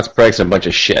 3 prospects and a bunch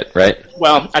of shit, right?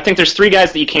 Well, I think there's 3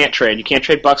 guys that you can't trade. You can't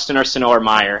trade Buxton or Sano or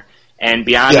Meyer. And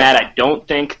beyond that, I don't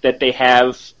think that they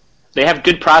have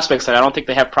good prospects, and I don't think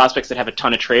they have prospects that have a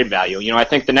ton of trade value. I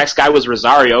think the next guy was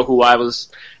Rosario, who I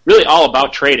was really all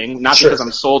about trading, not because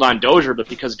I'm sold on Dozier, but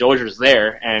because Dozier's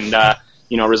there. And,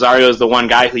 Rosario is the one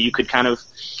guy who you could kind of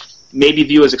maybe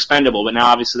view as expendable, but now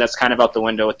obviously that's kind of out the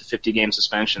window with the 50-game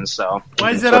suspension. So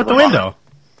why is that out the window?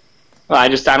 Well, I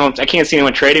can't see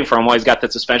anyone trading for him while he's got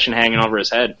that suspension hanging over his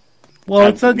head. Well,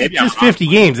 it's just 50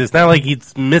 games. It's not like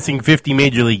he's missing 50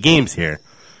 Major League games here.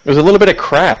 There's a little bit of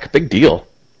crack. Big deal.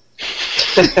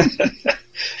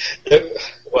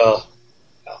 Well,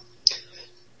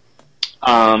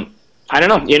 I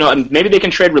don't know. Maybe they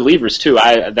can trade relievers, too.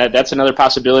 That's another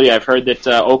possibility. I've heard that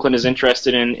Oakland is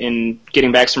interested in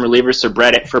getting back some relievers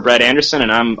for Brett Anderson,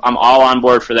 and I'm all on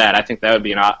board for that. I think that would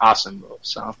be an awesome move.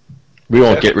 So we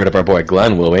won't get rid of our boy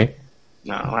Glenn, will we?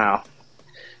 No, wow.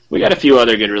 We got a few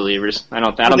other good relievers. I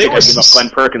don't think I'd give up Glenn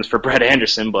Perkins for Brett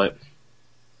Anderson, but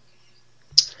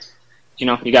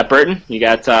you got Burton, you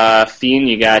got Fien,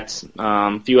 you got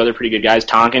a few other pretty good guys.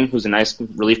 Tonkin, who's a nice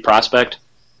relief prospect.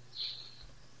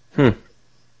 And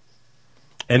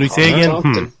we say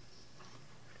again,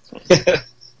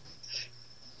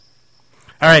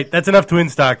 All right, that's enough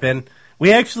Twins talk then.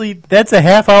 That's a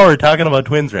half hour talking about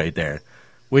Twins right there,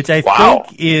 which I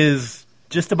think is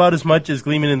just about as much as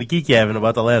Gleeman and the Geek having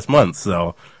about the last month,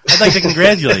 so I'd like to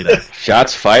congratulate us.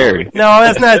 Shots fired. No,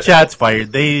 that's not shots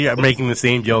fired. They are making the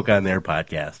same joke on their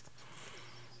podcast.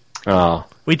 Oh.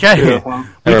 We tried to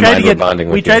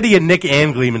get Nick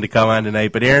and Gleeman to come on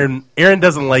tonight, but Aaron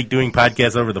doesn't like doing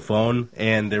podcasts over the phone,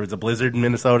 and there was a blizzard in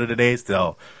Minnesota today,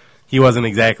 so he wasn't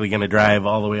exactly going to drive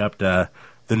all the way up to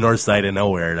the north side of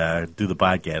nowhere to do the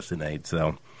podcast tonight,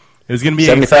 so it was going to be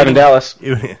 75 in Dallas.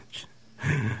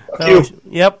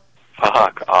 Yep.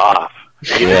 Fuck off.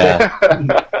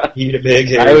 Yeah. Eat a big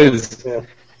hit.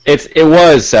 It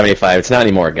was 75. It's not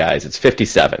anymore, guys. It's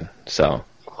 57. So.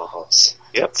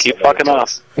 Yep. Keep fucking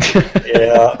off.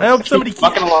 Yeah. I hope somebody.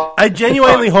 I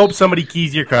genuinely hope somebody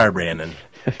keys your car, Brandon.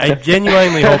 I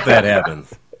genuinely hope that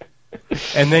happens.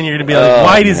 And then you're gonna be like,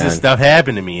 "Why does this stuff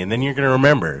happen to me?" And then you're gonna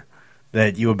remember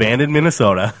that you abandoned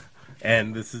Minnesota,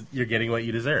 and you're getting what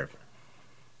you deserve.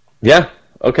 Yeah.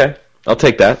 Okay. I'll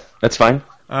take that. That's fine.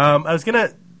 Let's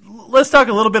talk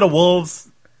a little bit of Wolves.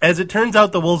 As it turns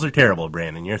out, the Wolves are terrible,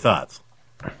 Brandon. Your thoughts?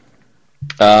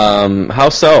 How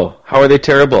so? How are they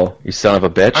terrible, you son of a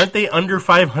bitch? Aren't they under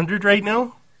 500 right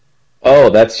now? Oh,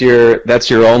 that's your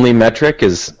only metric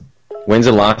is wins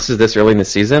and losses this early in the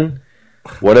season?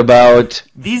 What about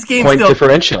point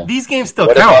differential? These games still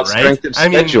what count, about right? Strength of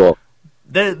schedule?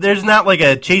 There's not like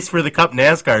a Chase for the Cup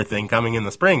NASCAR thing coming in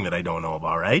the spring that I don't know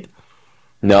about, right?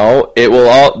 No, it will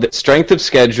all. The strength of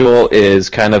schedule is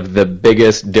kind of the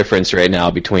biggest difference right now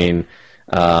between,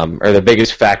 or the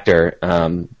biggest factor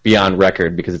beyond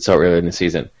record because it's so early in the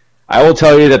season. I will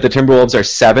tell you that the Timberwolves are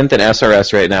 7th in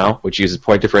SRS right now, which uses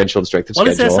point differential and strength of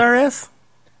schedule. What is SRS?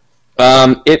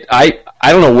 I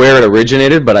don't know where it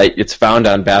originated, but it's found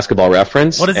on Basketball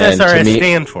Reference. What does SRS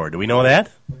stand for? Do we know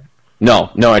that?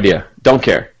 No idea. Don't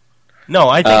care. No,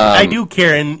 I think I do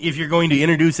care, and if you're going to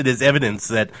introduce it as evidence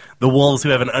that the Wolves, who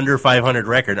have an under 500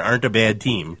 record, aren't a bad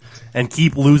team, and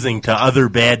keep losing to other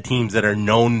bad teams that are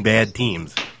known bad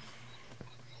teams.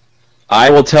 I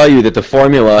will tell you that the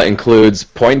formula includes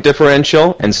point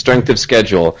differential and strength of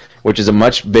schedule, which is a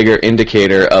much bigger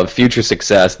indicator of future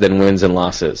success than wins and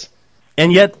losses.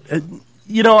 And yet,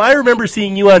 I remember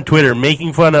seeing you on Twitter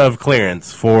making fun of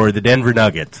Clarence for the Denver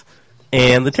Nuggets.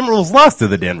 And the Timberwolves lost to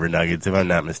the Denver Nuggets, if I'm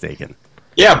not mistaken.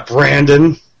 Yeah,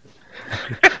 Brandon.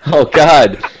 Oh,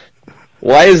 God.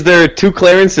 Why is there 2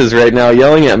 Clarences right now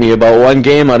yelling at me about one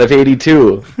game out of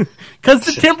 82? Because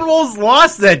the Timberwolves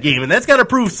lost that game, and that's got to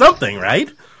prove something,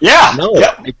 right? Yeah. No.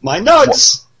 Yep. My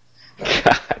nuts.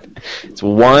 God. It's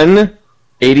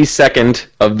 1/82nd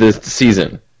of the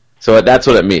season. So that's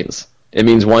what it means. It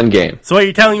means one game. So what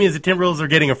you're telling me is the Timberwolves are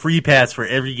getting a free pass for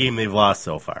every game they've lost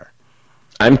so far.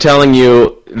 I'm telling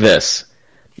you this.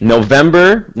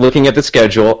 November, looking at the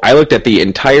schedule, I looked at the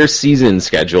entire season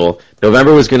schedule.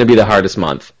 November was going to be the hardest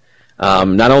month.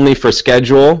 Not only for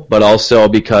schedule, but also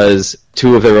because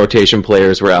 2 of the rotation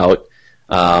players were out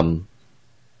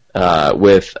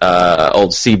with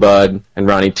old C-Bud and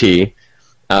Ronnie T.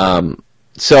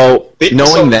 So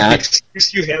knowing that... The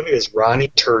excuse you have is Ronnie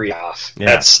Turioff.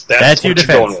 Yeah. That's your what you're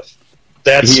defense. going with.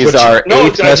 That's He's what our no,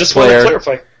 eighth I best just want to player.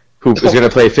 clarify. Who is going to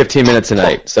play 15 minutes a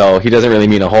night. So he doesn't really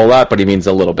mean a whole lot, but he means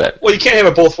a little bit. Well, you can't have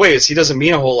it both ways. He doesn't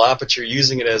mean a whole lot, but you're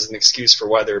using it as an excuse for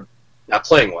why they're not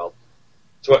playing well.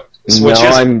 So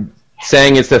I'm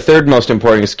saying it's the third most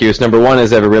important excuse. Number 1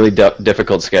 is they have a really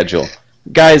difficult schedule.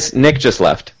 Guys, Nick just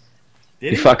left.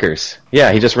 Did You he? fuckers.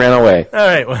 Yeah, he just ran away. All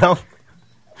right, well...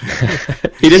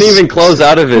 He didn't even close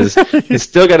out of his... He's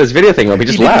still got his video thing up. He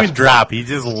just he didn't left. even drop. He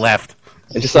just left.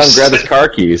 I just saw him grab his car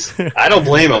keys. I don't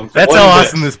blame him. That's One how bit.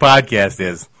 awesome this podcast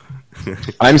is.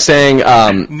 I'm saying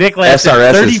Nick lasted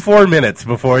SRS 34 minutes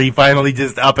before he finally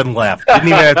just up and left. Didn't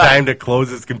even have time to close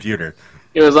his computer.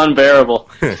 It was unbearable.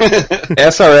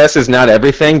 SRS is not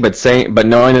everything, but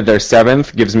knowing that they're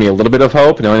 7th gives me a little bit of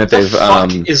hope. Knowing that The they've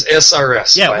fuck is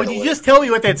SRS? Yeah, by would the you way? just tell me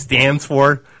what that stands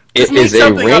for? it Just make is a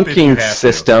something up if you ranking have to.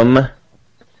 system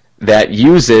that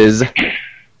uses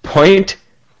point.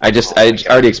 I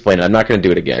already explained it. I'm not going to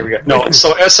do it again. Here we go. No,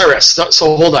 so SRS.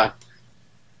 So hold on.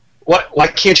 Why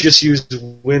can't you just use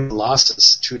win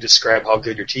losses to describe how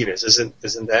good your team is?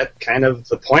 Isn't that kind of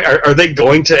the point? Are they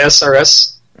going to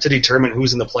SRS to determine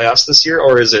who's in the playoffs this year,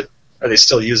 or are they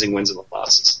still using wins and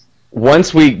losses?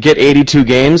 Once we get 82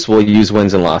 games, we'll use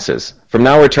wins and losses. From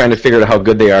now, we're trying to figure out how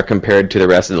good they are compared to the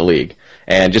rest of the league.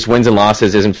 And just wins and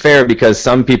losses isn't fair because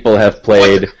some people have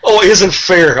played... Oh, isn't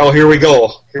fair. Oh, here we go.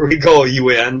 Here we go,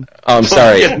 UN. Oh, I'm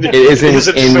sorry. It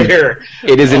isn't fair.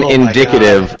 It isn't Oh, my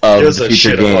indicative God. of the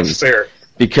future games. Fair.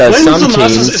 Because Wins some and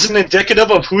losses teams... isn't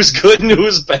indicative of who's good and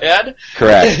who's bad?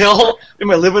 Correct. What the hell?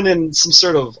 Am I living in some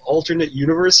sort of alternate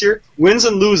universe here? Wins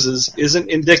and loses isn't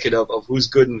indicative of who's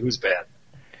good and who's bad.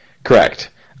 Correct.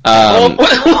 Oh,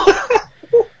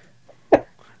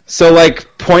 So,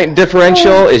 point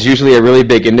differential is usually a really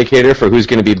big indicator for who's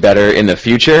going to be better in the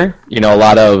future. You know, a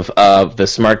lot of the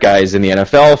smart guys in the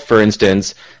NFL, for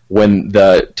instance, when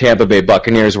the Tampa Bay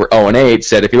Buccaneers were 0-8,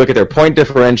 said if you look at their point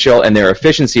differential and their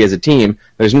efficiency as a team,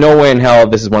 there's no way in hell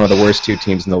this is one of the worst 2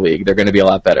 teams in the league. They're going to be a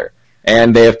lot better.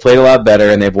 And they have played a lot better,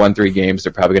 and they've won 3 games.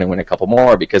 They're probably going to win a couple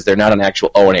more because they're not an actual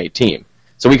 0-8 team.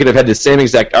 So we could have had the same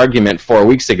exact argument 4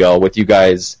 weeks ago with you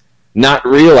guys not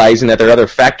realizing that there are other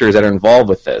factors that are involved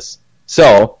with this.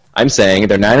 So I'm saying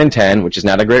they're 9-10, which is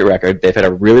not a great record. They've had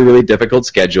a really, really difficult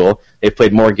schedule. They've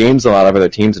played more games than a lot of other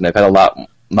teams, and they've had a lot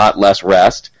less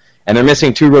rest. And they're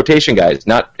missing 2 rotation guys,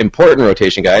 not important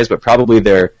rotation guys, but probably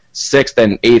their 6th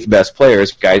and 8th best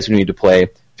players, guys who need to play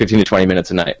 15 to 20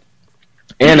 minutes a night.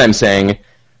 And I'm saying,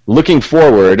 looking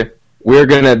forward, we're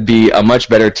going to be a much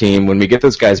better team when we get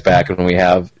those guys back and when we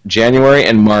have January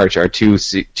and March, our 2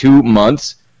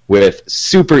 months with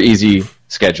super easy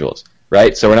schedules,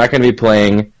 right? So we're not going to be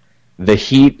playing the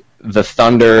Heat, the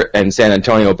Thunder, and San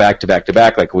Antonio back to back to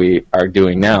back like we are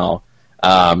doing now.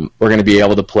 We're going to be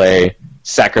able to play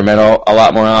Sacramento a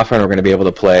lot more often. We're going to be able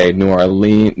to play New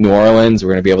Orleans.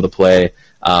 We're going to be able to play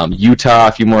Utah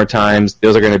a few more times.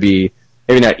 Those are going to be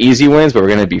maybe not easy wins, but we're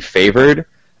going to be favored.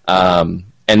 And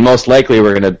most likely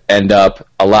we're going to end up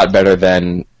a lot better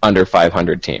than under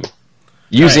 500 team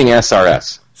using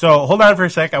SRS. So hold on for a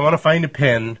sec. I want to find a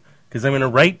pen because I'm going to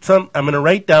write this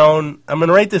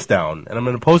down, and I'm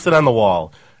going to post it on the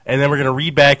wall, and then we're going to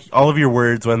read back all of your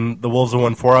words when the Wolves have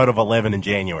won 4 out of 11 in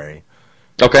January.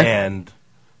 Okay. And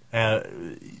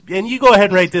you go ahead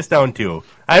and write this down too.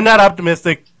 I'm not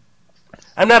optimistic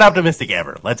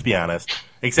ever. Let's be honest,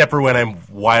 except for when I'm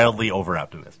wildly over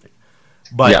optimistic.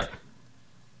 But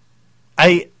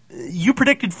yeah. You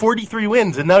predicted 43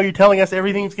 wins, and now you're telling us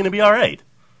everything's going to be all right.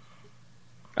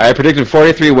 I predicted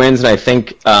 43 wins, and I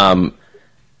think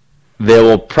they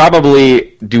will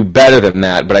probably do better than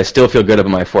that, but I still feel good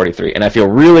about my 43. And I feel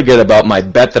really good about my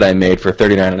bet that I made for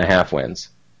 39.5 wins.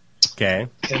 Okay.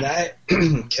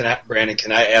 Brandon,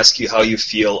 can I ask you how you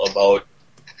feel about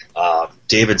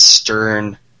David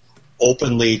Stern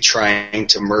openly trying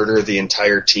to murder the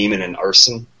entire team in an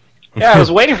arson. Yeah, I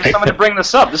was waiting for someone to bring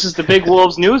this up. This is the Big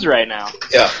Wolves news right now.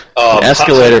 Yeah.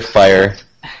 Escalator fire.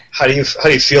 How do you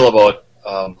feel about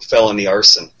felony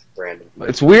arson, Brandon?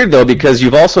 It's weird though, because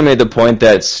you've also made the point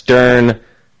that Stern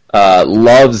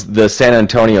loves the San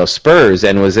Antonio Spurs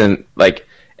and was in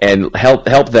and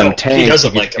helped them tank. He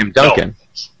doesn't like Tim Duncan.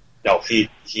 No, he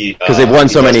because they've won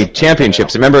so many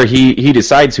championships. Remember, he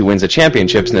decides who wins the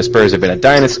championships, and the Spurs have been a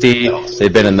dynasty.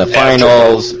 They've been in the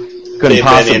finals. Couldn't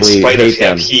possibly hate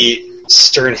them.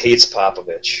 Stern hates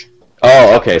Popovich.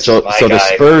 Oh, okay. So the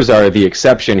Spurs are the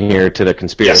exception here to the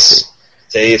conspiracy. Yes.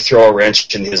 They throw a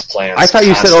wrench in his plans. I thought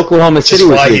you said Oklahoma City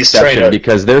was the exception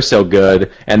because they're so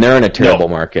good and they're in a terrible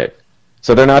market.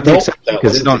 So they're not the exception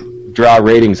because they don't draw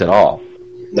ratings at all.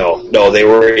 No, they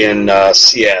were in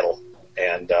Seattle,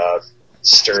 and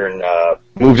Stern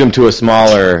moved him to a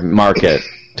smaller market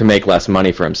to make less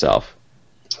money for himself.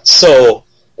 So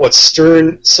what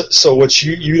Stern? So what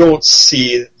you don't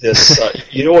see this?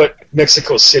 You know what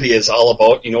Mexico City is all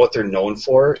about? You know what they're known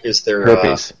for is their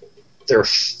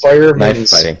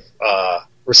firemen's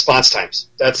response times.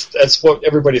 That's what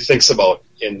everybody thinks about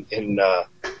in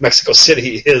Mexico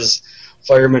City is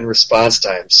fireman response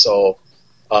times. So,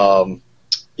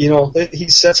 he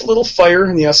sets a little fire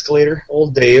in the escalator,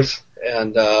 old Dave,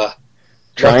 and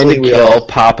trying to kill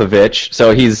Popovich.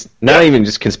 So he's not even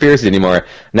just conspiracy anymore.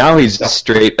 Now he's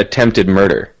straight attempted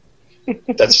murder.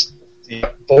 That's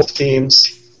both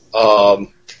teams.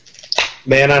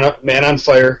 Man on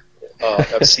fire.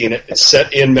 I've seen it. It's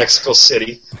set in Mexico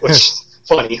City, which is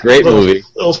funny. Great movie.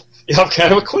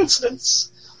 Kind of a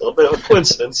coincidence. A little bit of a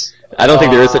coincidence. I don't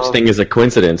think there is such thing as a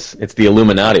coincidence. It's the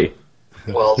Illuminati.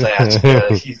 Well,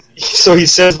 so he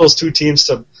sends those two teams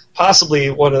to possibly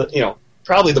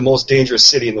probably the most dangerous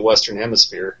city in the Western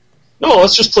Hemisphere. No,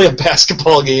 let's just play a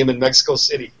basketball game in Mexico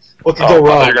City. What could go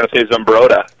wrong? You're going to say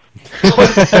Zambroda.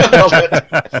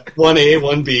 1A,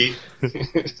 1B.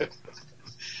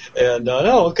 And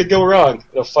what could go wrong?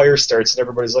 A fire starts, and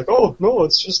everybody's like, "Oh no,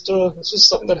 it's just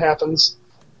something that happens."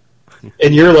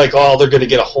 And you're like, "Oh, they're going to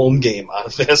get a home game out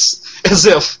of this," as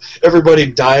if everybody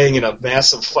dying in a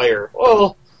massive fire.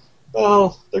 Well,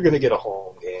 they're going to get a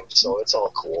home game, so it's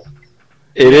all cool.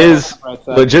 It is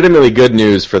legitimately good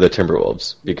news for the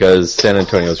Timberwolves because San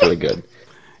Antonio is really good.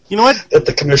 You know what? That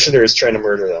the commissioner is trying to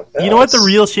murder them. You know what the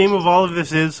real shame of all of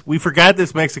this is? We forgot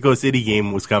this Mexico City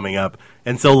game was coming up,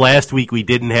 and so last week we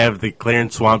didn't have the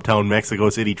Clarence Swamptown Mexico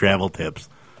City travel tips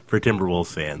for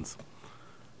Timberwolves fans.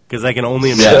 Because I can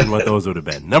only imagine what those would have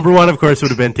been. Number one, of course, would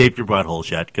have been tape your butthole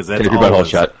shut. Because that's tape your butthole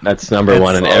shut. That's number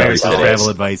one in every city. Travel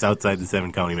advice outside the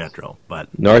 7-county metro. But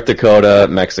North Dakota,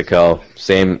 Mexico,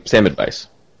 same advice.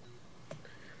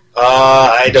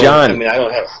 I don't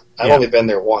have. I've only been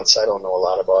there once. I don't know a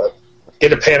lot about it.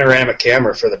 Get a panoramic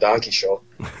camera for the donkey show.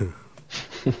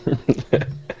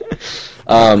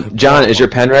 John, is your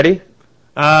pen ready?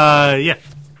 Yeah.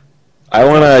 I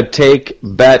want to take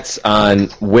bets on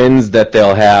wins that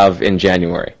they'll have in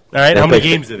January. All right, how many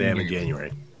games do they have in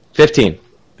January? 15.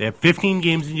 They have 15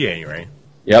 games in January.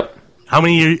 Yep. How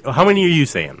many are you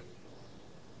saying?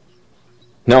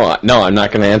 No, I'm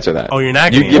not going to answer that. Oh, you're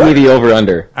not going to give me the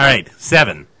over-under. All right,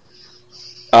 7.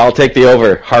 I'll take the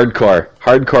over. Hardcore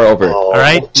over. All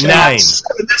right, 9.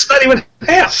 7. That's not even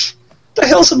half. What the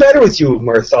hell's the matter with you,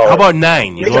 Marthal? How about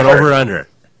 9? You going over or under?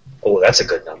 Oh, that's a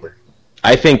good number.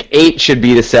 I think 8 should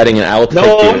be the setting, and I'll take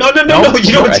No. You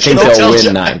don't. I think they'll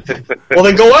win 9. Well,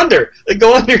 then go under.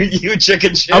 You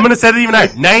chicken shit. I'm going to set it even higher.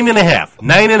 9.5.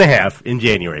 9.5 in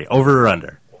January. Over or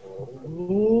under?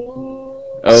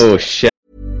 Oh, shit.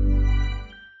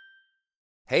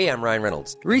 Hey, I'm Ryan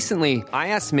Reynolds. Recently, I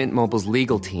asked Mint Mobile's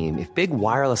legal team if big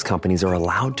wireless companies are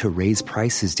allowed to raise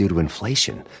prices due to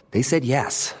inflation. They said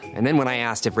yes. And then when I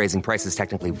asked if raising prices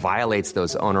technically violates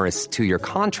those onerous 2-year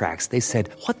contracts, they said,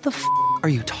 "What the f*** are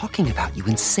you talking about, you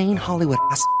insane Hollywood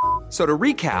ass?" So to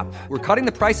recap, we're cutting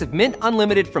the price of Mint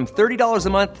Unlimited from $30 a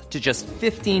month to just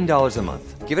 $15 a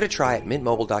month. Give it a try at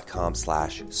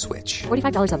mintmobile.com/switch.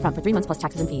 $45 up front for 3 months plus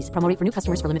taxes and fees. Promo rate for new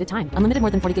customers for limited time. Unlimited more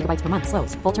than 40 gigabytes per month.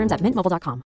 Slows full terms at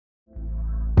mintmobile.com.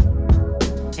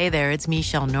 Hey there, it's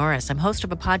Michelle Norris. I'm host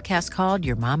of a podcast called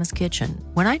Your Mama's Kitchen.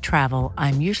 When I travel,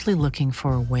 I'm usually looking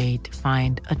for a way to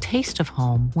find a taste of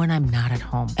home when I'm not at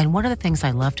home. And one of the things I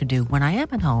love to do when I am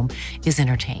at home is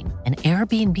entertain. And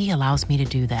Airbnb allows me to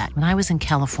do that. When I was in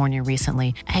California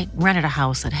recently, I rented a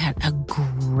house that had a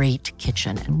great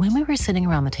kitchen. And when we were sitting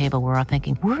around the table, we were all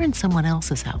thinking, we're in someone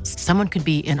else's house. Someone could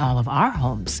be in all of our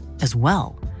homes as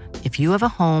well. If you have a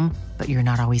home, but you're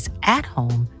not always at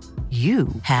home, you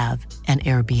have an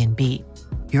Airbnb.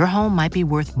 Your home might be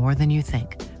worth more than you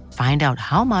think. Find out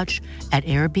how much at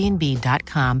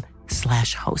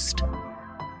airbnb.com/host.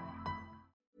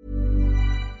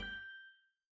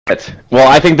 Well,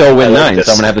 I think they'll win 9, this.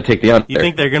 so I'm going to have to take the under. You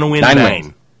think they're going to win 9 9?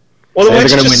 wins. Well, They're why don't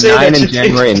going you to just win say 9 that in you think-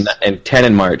 January and 10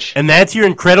 in March. And that's your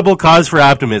incredible cause for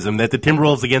optimism that the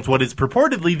Timberwolves, against what is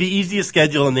purportedly the easiest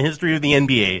schedule in the history of the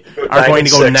NBA, are going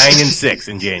to go 9-6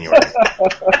 in January.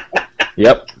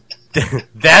 Yep.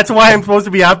 That's why I'm supposed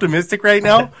to be optimistic right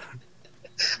now?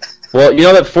 Well, you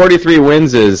know that 43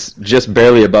 wins is just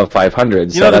barely above 500, You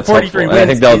so know, the that's 43 helpful. And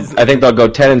wins I think they'll go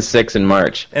 10-6 in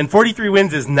March. And 43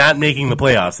 wins is not making the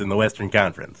playoffs in the Western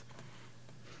Conference.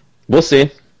 We'll see.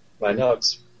 My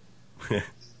nugs.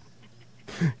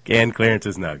 And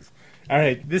Clarence's nugs. All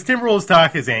right, this Timberwolves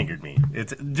talk has angered me.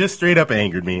 It's just straight up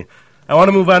angered me. I want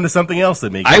to move on to something else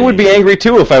that makes I me would be angry,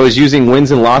 too, if I was using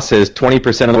wins and losses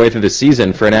 20% of the way through the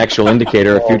season for an actual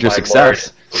indicator of future my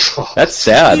success. Lord. That's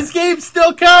sad. These games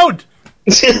still count.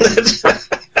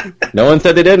 No one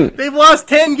said they didn't. They've lost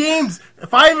 10 games,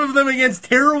 5 of them against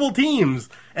terrible teams,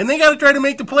 and they got to try to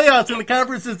make the playoffs in the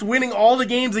conference that's winning all the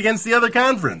games against the other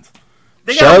conference.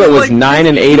 They gotta Charlotte win was like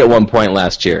 9-8 at one point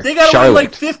last year. They got to win Charlotte.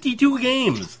 like 52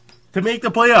 games to make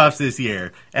the playoffs this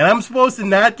year, and I'm supposed to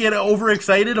not get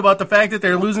overexcited about the fact that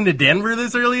they're losing to Denver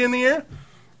this early in the year?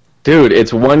 Dude,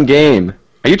 it's one game.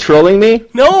 Are you trolling me?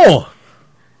 No.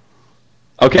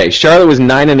 Okay, Charlotte was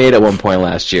 9-8 at one point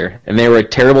last year, and they were a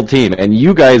terrible team. And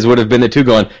you guys would have been the two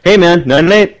going, "Hey man,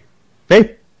 9-8.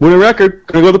 Hey, win a record,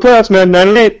 gonna go to the playoffs, man.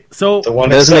 9-8." So The one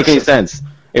That doesn't make any exception. sense.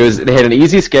 They had an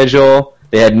easy schedule.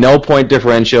 They had no point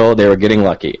differential. They were getting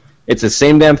lucky. It's the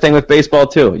same damn thing with baseball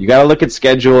too. You got to look at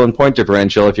schedule and point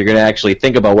differential if you're going to actually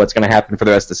think about what's going to happen for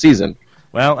the rest of the season.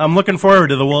 Well, I'm looking forward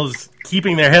to the Wolves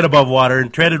keeping their head above water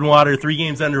and treading water 3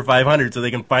 games under 500 so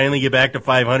they can finally get back to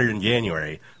 500 in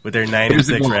January with their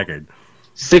 9-6 record.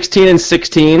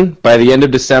 16-16 by the end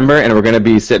of December, and we're going to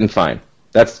be sitting fine.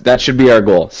 That should be our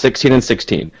goal.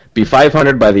 16-16. Be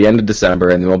 500 by the end of December,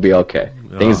 and then we'll be okay.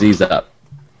 Things ease up.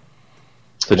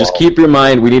 So just keep your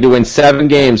mind, we need to win 7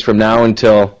 games from now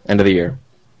until end of the year.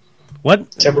 What?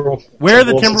 Where are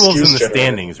the Timberwolves excuse in the generator.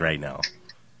 standings right now?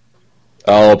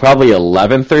 Oh, probably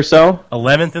 11th or so.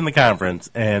 11th in the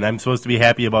conference, and I'm supposed to be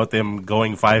happy about them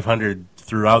going 500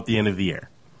 throughout the end of the year.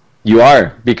 You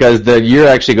are, because the year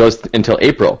actually goes until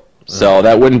April. So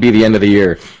that wouldn't be the end of the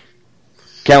year.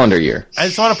 Calendar year. I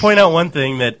just want to point out one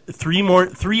thing, that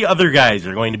 3 other guys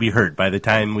are going to be hurt by the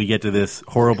time we get to this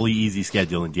horribly easy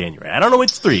schedule in January. I don't know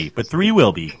which 3, but 3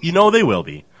 will be. You know they will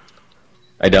be.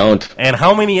 I don't. And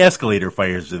how many escalator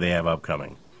fires do they have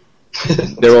upcoming?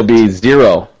 There will be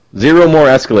 0. 0 more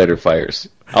escalator fires.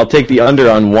 I'll take the under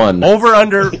on 1. Over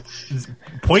under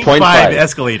 0.5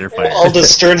 escalator fires. Well, does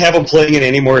Stern have them playing in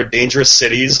any more dangerous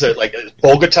cities, like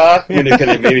Bogota? Can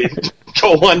they maybe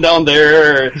go one down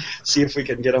there, or see if we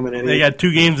can get them in any? They got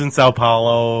 2 games in Sao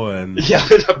Paulo and yeah,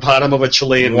 at the bottom of a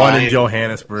Chilean 1 mine. in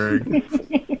Johannesburg.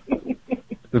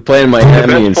 They're playing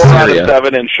Miami and 4 out of Syria.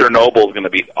 7 in Chernobyl is going to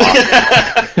be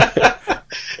awesome.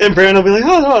 And Brandon will be like,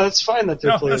 "Oh no, that's fine that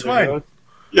they're No, playing." that's fine.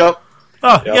 Yep.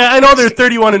 Oh, Yep. yeah, I know they're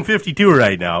 31-52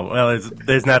 right now. Well,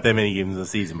 there's not that many games in the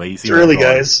season, but you see It's where I'm early,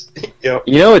 going. guys. Yep.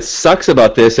 You know what sucks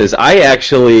about this is I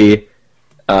actually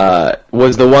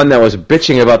was the one that was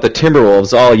bitching about the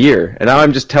Timberwolves all year. And now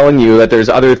I'm just telling you that there's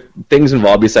other things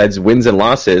involved besides wins and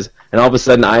losses. And all of a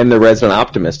sudden I'm the resident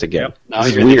optimist again. Yep. Now This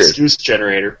is you're the weird. excuse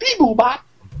generator. Beep-boop-bop.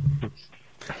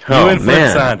 Oh, You and Flip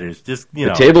man. Saunders, just,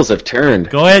 The tables have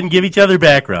turned. go ahead and give each other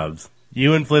back rubs.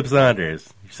 You and Flip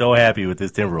Saunders. You're so happy with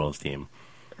this Timberwolves team.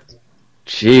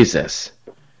 Jesus.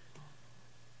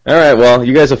 All right, well,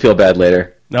 you guys will feel bad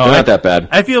later. No, They're not that bad.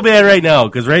 I feel bad right now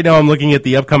because right now I'm looking at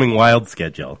the upcoming Wild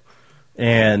schedule,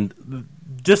 and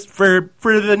just for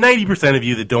the 90% of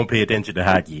you that don't pay attention to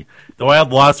hockey, the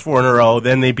Wild lost 4 in a row.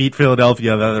 Then they beat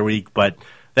Philadelphia the other week, but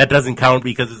that doesn't count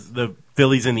because the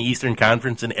Phillies in the Eastern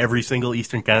Conference, and every single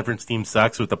Eastern Conference team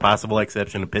sucks with the possible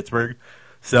exception of Pittsburgh.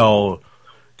 So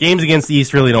games against the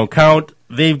East really don't count.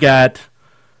 They've got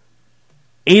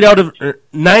 9 out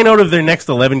of their next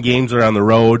 11 games are on the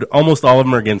road. Almost all of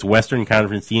them are against Western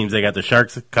Conference teams. They got the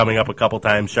Sharks coming up a couple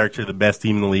times. Sharks are the best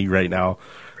team in the league right now.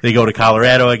 They go to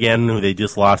Colorado again, who they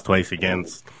just lost twice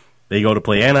against. They go to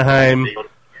play Anaheim.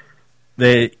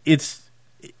 It's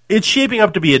shaping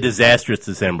up to be a disastrous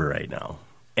December right now.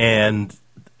 And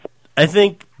I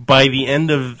think by the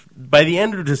end of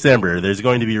December, there's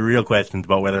going to be real questions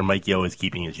about whether Mike Yeo is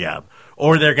keeping his job.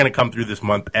 Or they're going to come through this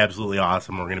month absolutely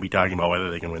awesome. We're going to be talking about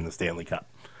whether they can win the Stanley Cup.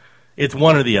 It's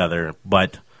one or the other.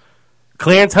 But,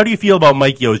 Clarence, how do you feel about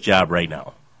Mike Yeo's job right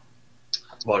now?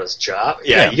 About his job?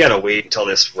 Yeah, you got to wait until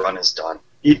this run is done.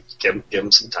 Give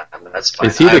him some time. That's fine.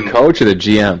 Is he the coach or the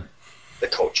GM?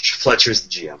 Fletcher's the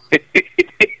GM.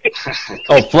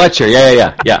 Oh, Fletcher.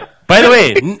 Yeah. By the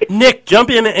way, Nick, jump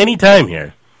in at any time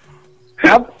here.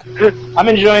 I'm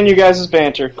enjoying you guys'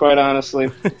 banter, quite honestly.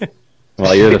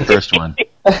 Well, you're the first one.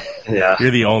 Yeah.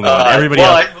 You're the only one. Everybody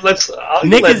else.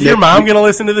 Nick, is your mom going to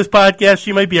listen to this podcast?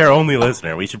 She might be our only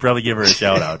listener. We should probably give her a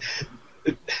shout-out.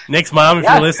 Nick's mom, if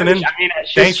you're listening,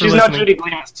 thanks for listening. She's no Judy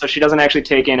Gleeman, so she doesn't actually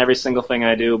take in every single thing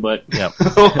I do, but... Yep.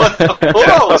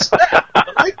 Whoa, snap.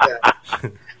 I like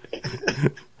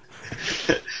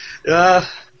that.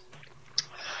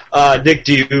 Nick,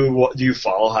 do you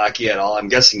follow hockey at all? I'm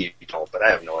guessing you don't, but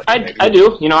I have no idea. I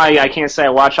do. I can't say I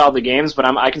watch all the games, but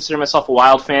I consider myself a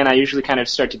Wild fan. I usually kind of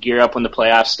start to gear up when the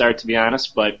playoffs start, to be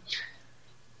honest. But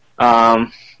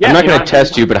I'm not going to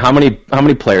test you, but how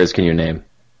many players can you name?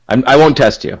 I won't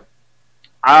test you.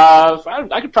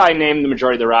 I could probably name the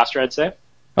majority of the roster, I'd say.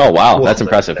 Oh, wow. That's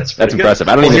impressive. That's impressive.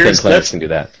 I don't even think players can do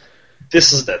that.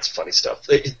 That's funny stuff.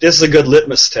 This is a good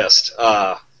litmus test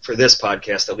for this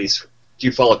podcast, at least. Do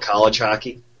you follow college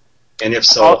hockey? And if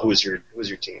so, who's your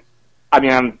team? I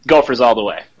mean, I'm Gophers all the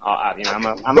way. I'm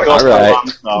a Gopher alum,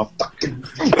 so.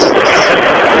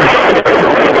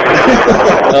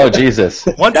 Oh, Jesus.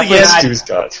 Once again, Stu's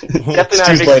got. Definitely not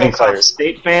a big Ohio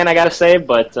State fan, I gotta say,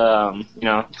 but,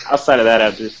 outside of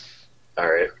that, all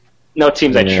right. No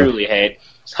teams I truly hate.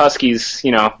 Huskies,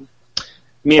 me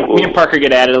and Parker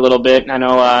get at it a little bit. I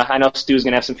know Stu's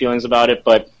gonna have some feelings about it,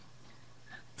 but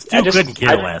Stu couldn't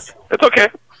care less. It's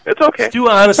okay. Stu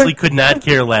honestly could not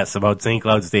care less about St.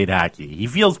 Cloud State hockey. He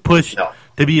feels pushed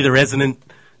to be the resident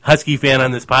Husky fan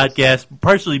on this podcast,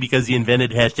 partially because he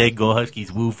invented #GoHuskies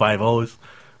Woo 5-0s.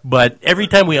 But every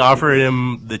time we offer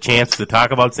him the chance to talk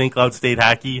about St. Cloud State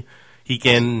hockey,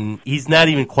 he's not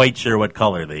even quite sure what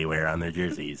color they wear on their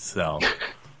jerseys. So,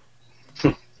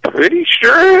 pretty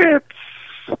sure it's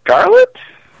scarlet.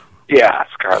 Yeah,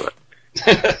 scarlet.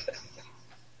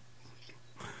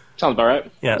 Sounds about right.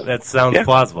 Yeah, that sounds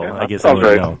plausible. I guess I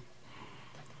wouldn't know.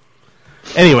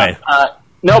 Anyway,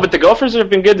 no, but the Gophers have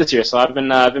been good this year, so I've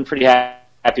been pretty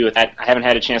happy with that. I haven't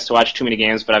had a chance to watch too many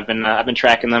games, but I've been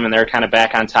tracking them, and they're kind of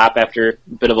back on top after a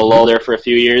bit of a lull there for a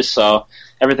few years. So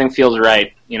everything feels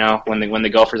right, when the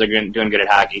Gophers are doing good at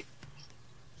hockey.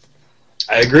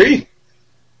 I agree.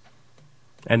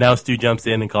 And now Stu jumps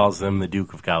in and calls them the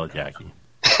Duke of College Hockey.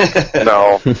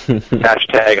 No,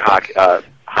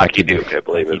 Hockey Duke, I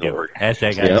believe is the word.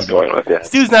 Hashtag I'm going with it.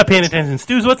 Stu's not paying attention.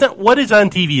 Stu's, what is on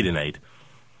TV tonight?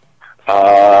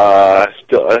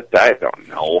 Still, I don't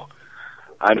know.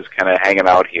 I'm just kind of hanging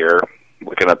out here,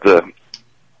 looking at the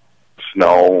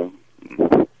snow.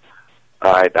 What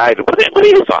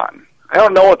is on? I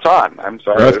don't know what's on. I'm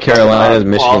sorry. North Carolina,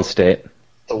 Michigan State.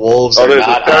 The Wolves are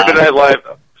not Saturday Night Live.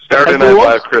 Saturday Night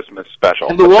Live Christmas special.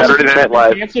 Saturday Night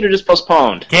Live. Canceled or just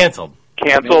postponed? Canceled.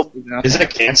 Is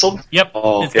it canceled? Yep.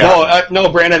 Oh, yeah. No,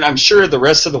 Brandon. I'm sure the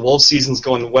rest of the Wolves season's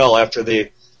going well after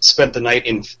they spent the night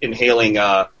inhaling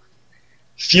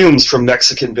fumes from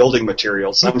Mexican building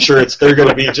materials. I'm sure they're going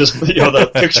to be just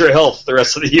the picture of health the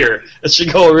rest of the year. It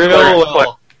should go real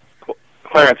well.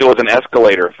 Clarence, it was an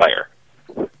escalator fire.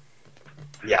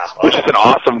 Yeah, which is an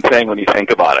awesome thing when you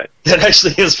think about it. That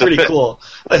actually is pretty cool.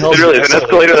 It really is an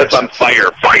escalator that's on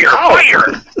fire. Fire!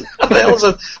 What the hell is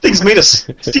that thing's made of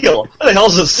steel? What the hell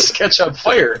is this catch on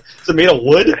fire? Is it made of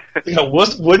wood?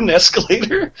 Wooden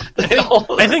escalator?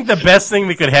 I think the best thing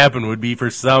that could happen would be for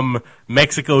some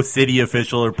Mexico City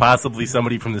official or possibly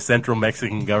somebody from the central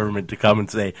Mexican government to come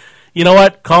and say, you know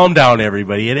what? Calm down,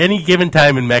 everybody. At any given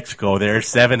time in Mexico, there are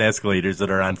 7 escalators that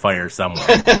are on fire somewhere.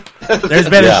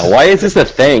 Why is this a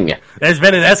thing? There's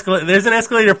an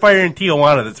escalator fire in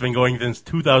Tijuana that's been going since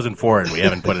 2004, and we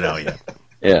haven't put it out yet.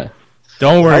 Yeah.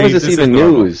 Don't worry. How is this even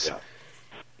news?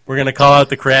 We're going to call out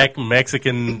the crack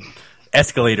Mexican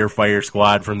escalator fire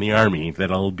squad from the Army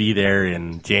that'll be there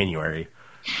in January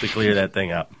to clear that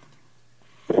thing up.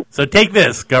 So take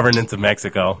this, governance of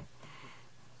Mexico.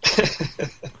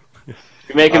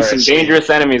 You're making some dangerous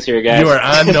enemies here, guys. You are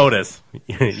on notice.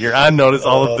 You're on notice,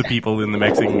 all of the people in the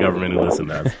Mexican government who listen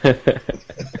to us.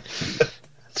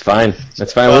 It's fine.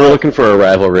 That's fine. We were looking for a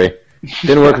rivalry.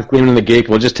 Didn't work with Cleveland and the Geek.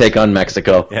 We'll just take on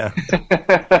Mexico. Yeah.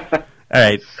 All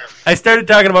right. I started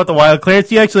talking about the Wild. Clarence,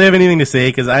 do you actually have anything to say?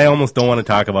 Because I almost don't want to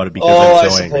talk about it because I'm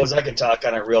so angry. I suppose I can talk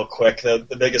on it real quick.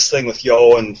 The biggest thing with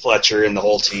Yo and Fletcher and the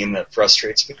whole team that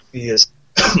frustrates me is,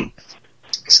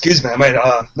 excuse me, I might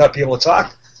not be able to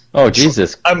talk. Oh,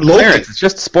 Jesus. I'm low. It's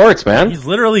just sports, man. He's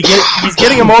literally he's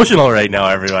getting emotional right now,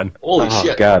 everyone. Holy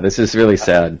shit. Oh, God, this is really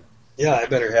sad. Yeah, I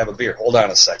better have a beer. Hold on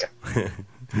a second.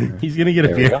 He's going to get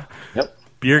a beer. Yep.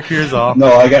 Beer cures all.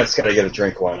 No, I just got to get a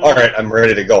drink one. All right, I'm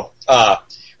ready to go.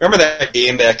 Remember that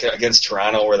game back against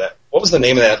Toronto where that what was the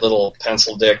name of that little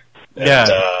pencil dick?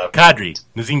 Kadri.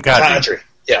 Nazem Kadri.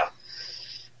 Yeah.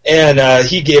 And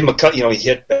he gave him a cut. He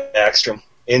hit Backstrom,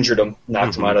 injured him,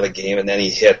 knocked him out of the game, and then he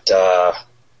hit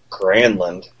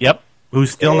Granlund. Yep. Who's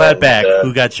still not back,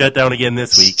 who got shut down again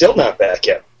this week. Still not back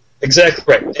yet. Exactly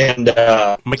right. And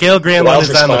Mikael Granlund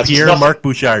is on the pier. Mark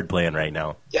Bouchard playing right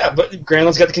now. Yeah, but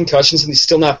Granlund's got the concussions, and he's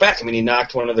still not back. I mean, he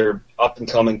knocked one of their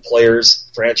up-and-coming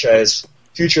players,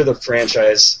 future of the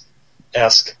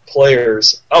franchise-esque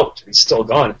players out. He's still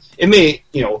gone. It may,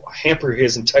 hamper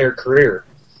his entire career.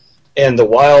 And the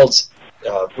Wild's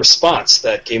response to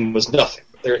that game was nothing.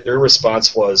 Their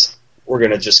response was, we're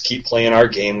going to just keep playing our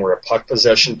game. We're a puck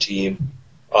possession team.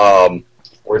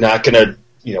 We're not going to,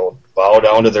 bow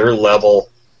down to their level.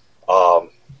 We're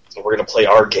going to play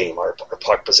our game, our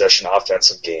puck possession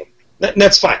offensive game.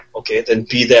 That's fine. Okay, then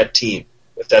be that team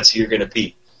if that's who you're going to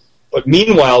be. But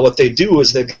meanwhile, what they do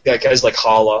is they've got guys like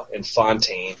Haula and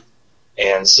Fontaine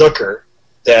and Zucker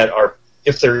that are,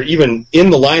 if they're even in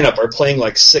the lineup, are playing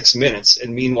like 6 minutes.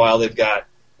 And meanwhile, they've got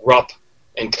Rupp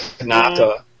and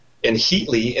Kanata and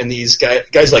Heatley and these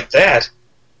guys like that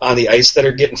on the ice that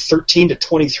are getting 13 to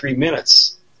 23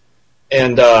 minutes.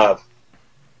 And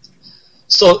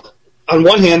so on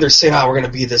one hand, they're saying, we're going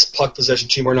to be this puck possession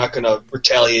team. We're not going to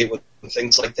retaliate when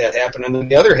things like that happen. And on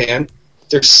the other hand,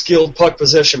 their skilled puck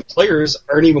possession players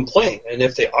aren't even playing. And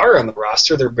if they are on the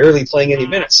roster, they're barely playing any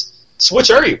minutes. So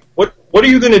which are you? What are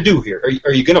you going to do here?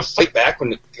 Are you going to fight back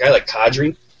when a guy like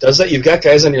Kadri does that? You've got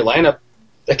guys on your lineup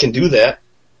that can do that.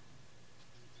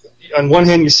 On one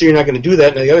hand, you say you're not going to do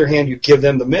that. And on the other hand, you give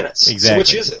them the minutes. Exactly. So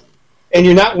which is it? And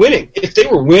you're not winning. If they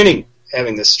were winning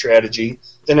having this strategy,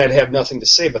 then I'd have nothing to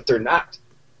say, but they're not.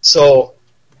 So,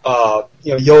 Yo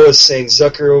is saying,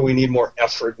 Zucker, we need more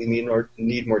effort. We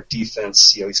need more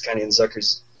defense. He's kind of in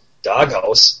Zucker's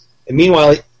doghouse. And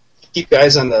meanwhile, keep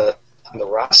guys on the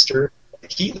roster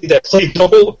that play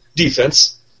no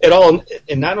defense at all.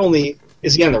 And not only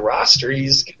is he on the roster,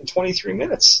 he's getting 23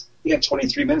 minutes. He had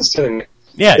 23 minutes the other night.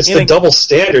 Yeah, it's the double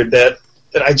standard that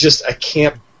I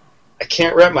can't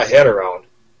wrap my head around.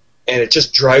 And it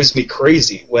just drives me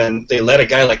crazy when they let a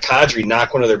guy like Kadri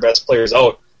knock one of their best players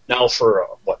out now for,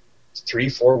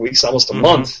 3-4 weeks, almost a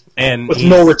month, and with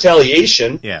no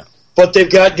retaliation. Yeah. But they've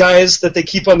got guys that they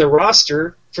keep on their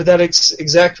roster for that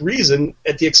exact reason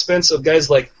at the expense of guys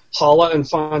like Haula and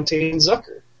Fontaine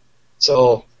Zucker.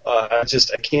 So I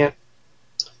can't,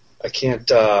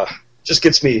 just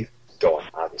gets me going,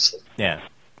 obviously. Yeah.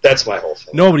 That's my whole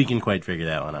thing. Nobody can quite figure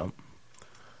that one out.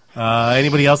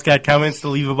 Anybody else got comments to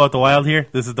leave about the Wild here?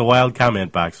 This is the Wild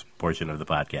comment box portion of the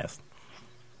podcast.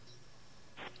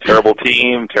 Terrible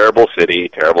team, terrible city,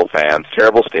 terrible fans,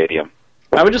 terrible stadium.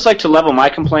 I would just like to level my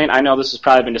complaint. I know this has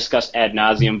probably been discussed ad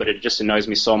nauseum, but it just annoys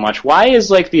me so much. Why is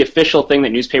the official thing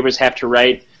that newspapers have to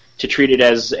write to treat it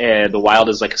as the Wild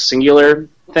as a singular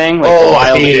thing? The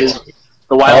Wild is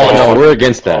the Wild. No, we're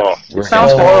against that. It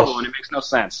sounds horrible and it makes no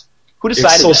sense. Who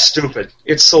decided It's so that? stupid.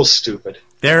 It's so stupid.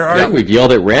 I think we've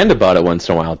yelled at Rand about it once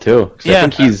in a while too. So I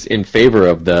think he's in favor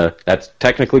of that's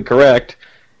technically correct.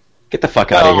 Get the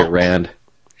fuck out of here, Rand.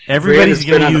 Everybody's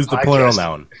going to use the plural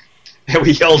noun. And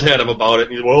we yelled at him about it.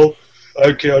 And he's,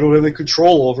 I don't have any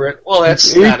control over it. Well,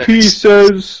 that's not AP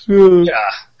says...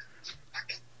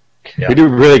 Yeah. We do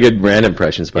really good Rand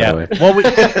impressions, by the way. Well,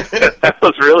 that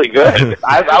was really good.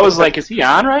 I was like, is he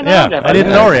on right now? Yeah, I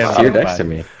didn't know Rand. You're next to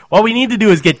me. What we need to do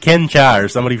is get Ken Cha or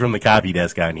somebody from the copy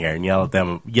desk on here and yell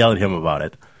at him about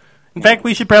it. In fact,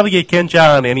 we should probably get Ken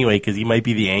Cha on anyway because he might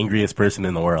be the angriest person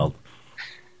in the world.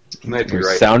 You might be We're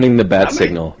right. sounding the bat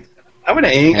signal. I'm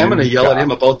gonna yell at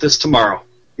him about this tomorrow.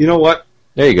 You know what?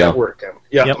 There you go. At work.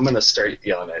 I'm gonna start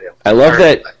yelling at him.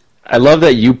 I love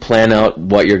that you plan out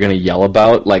what you're going to yell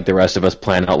about, like the rest of us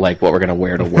plan out what we're going to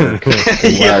wear to work, and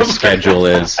what our schedule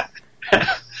is.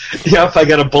 Yep, I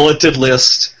got a bulleted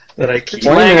list that I keep.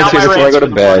 20 minutes before I go to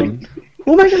bed.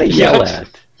 Who am I going to yell at?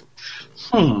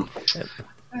 I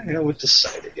haven't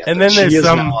decided yet. And then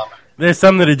there's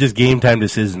some that are just game time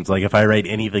decisions. Like if I write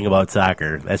anything about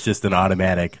soccer, that's just an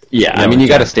automatic. Yeah, I mean you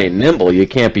got to stay nimble. You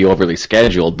can't be overly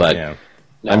scheduled, but. Yeah.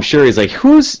 No. I'm sure he's like,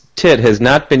 whose tit has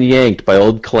not been yanked by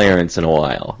old Clarence in a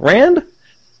while? Rand?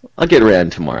 I'll get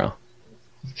Rand tomorrow.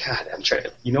 God, I'm trying.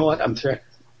 You know what? I'm trying.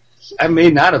 I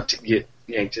may not have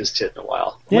yanked his tit in a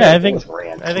while. Yeah, I think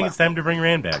it's time to bring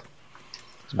Rand back.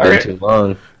 It's been too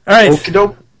long. All right.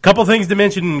 Okey-doke. Couple things to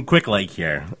mention quick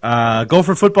here.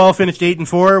 Gopher football finished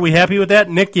 8-4. We happy with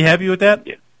that? Nick, you happy with that?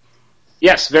 Yeah.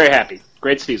 Yes, very happy.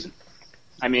 Great season.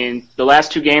 I mean, the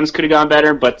last 2 games could have gone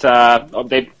better, but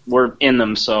they were in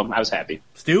them, so I was happy.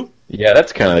 Stu? Yeah,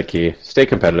 that's kind of the key. Stay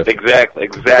competitive. Exactly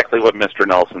what Mr.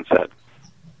 Nelson said.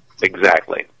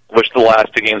 Exactly. wish the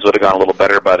last two games would have gone a little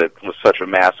better, but it was such a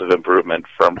massive improvement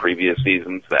from previous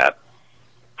seasons that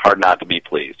hard not to be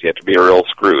pleased. You have to be a real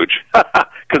Scrooge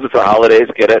because it's the holidays.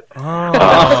 Get it?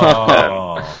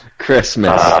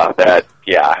 Christmas.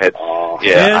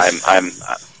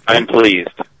 I'm pleased.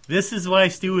 This is why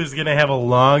Stu is going to have a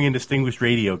long and distinguished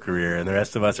radio career, and the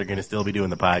rest of us are going to still be doing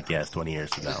the podcast 20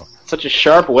 years from now. Such a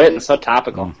sharp wit and so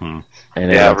topical. Mm-hmm.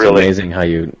 And it's really amazing how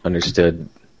you understood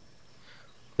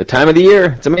the time of the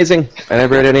year. It's amazing. I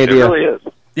never had any idea. It really is.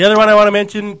 The other one I want to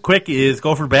mention quick is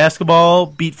Gopher basketball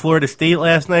beat Florida State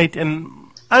last night, and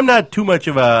I'm not too much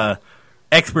of a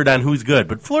expert on who's good,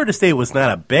 but Florida State was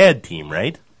not a bad team,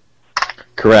 right?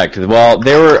 Correct. Well,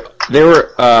 they were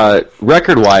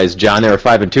record-wise, John. They were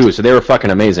 5-2, so they were fucking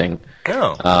amazing.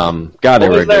 Oh, God, they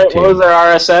were a good team. What was their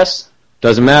RSS?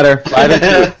 Doesn't matter.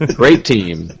 5-2, great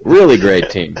team, really great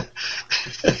team.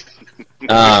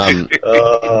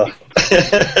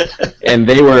 And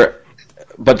they were,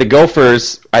 but the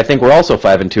Gophers, I think, were also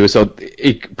 5-2, so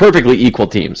perfectly equal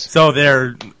teams. So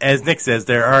they're, as Nick says,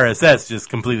 their RSS just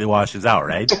completely washes out,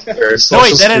 right? No,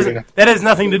 wait, that has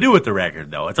nothing to do with the record,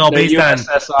 though. It's all based on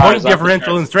point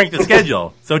differential and strength of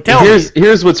schedule. So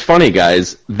here's what's funny,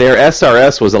 guys. Their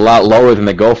SRS was a lot lower than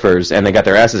the Gophers, and they got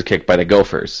their asses kicked by the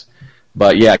Gophers.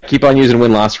 But yeah, keep on using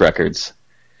win-loss records.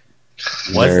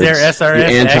 Was their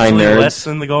SRS actually less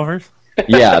than the Gophers?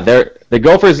 Yeah, the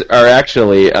Gophers are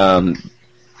actually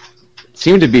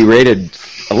seem to be rated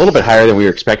a little bit higher than we were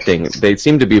expecting. They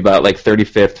seem to be about like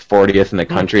 35th, 40th in the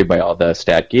country by all the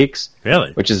stat geeks.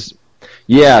 Really? Which is,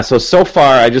 yeah. So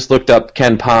far, I just looked up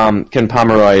Ken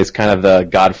Pomeroy is kind of the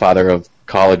godfather of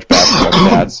college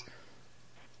basketball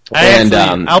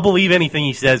stats. I'll believe anything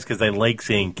he says because I like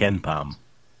saying Ken Pom.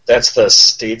 That's the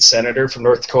state senator from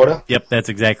North Dakota? Yep, that's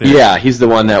exactly right. Yeah, he's the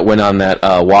one that went on that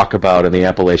walkabout in the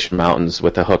Appalachian Mountains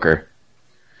with a hooker.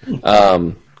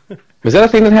 Was that a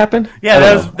thing that happened? Yeah,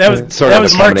 that was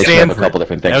Mark Sanford. A couple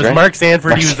different things, that was Mark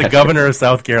Sanford. He was the governor of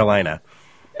South Carolina.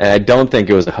 And I don't think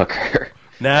it was a hooker.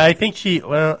 No, I think she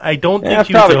was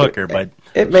a hooker, but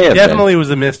it may have definitely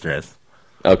was a mistress.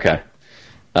 Okay.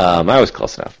 I was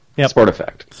close enough. Yep. Sport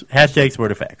effect. #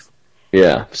 sport effects.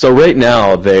 Yeah. So right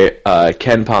now,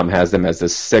 Ken Pom has them as the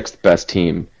 6th best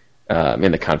team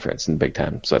in the conference in the Big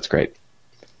Ten. So that's great.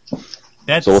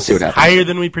 So we'll see what happens. Higher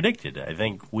than we predicted. I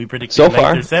think we predicted so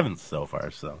 9th or 7th so far.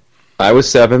 So I was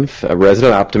 7th, a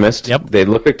resident optimist. Yep. They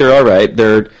look like they're all right.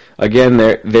 They're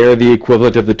the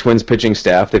equivalent of the Twins pitching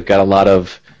staff. They've got a lot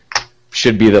of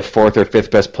should be the 4th or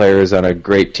 5th best players on a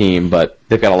great team, but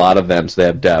they've got a lot of them, so they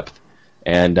have depth.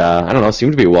 And I don't know,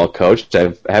 seem to be well coached.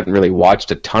 I haven't really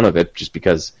watched a ton of it just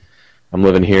because I'm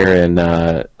living here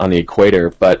on the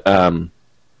equator. But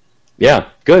yeah,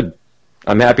 good.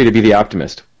 I'm happy to be the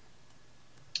optimist.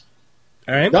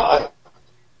 All right. No,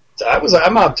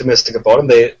 I'm optimistic about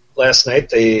them. Last night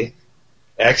they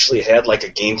actually had like a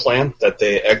game plan that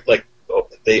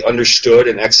they understood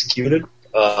and executed.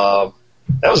 That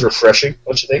was refreshing,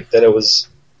 don't you think? That it was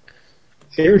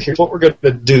here's what we're going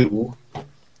to do, and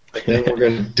then we're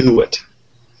going to do it.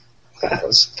 That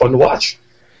was fun to watch.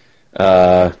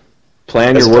 Plan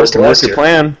your work and work your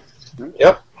plan.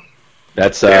 Yep.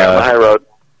 That's high road.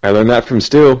 I learned that from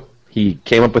Stu. He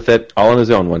came up with it all on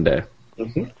his own one day.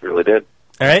 Mm-hmm. Really did.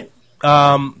 All right.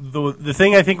 The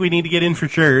thing I think we need to get in for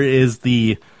sure is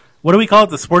what do we call it?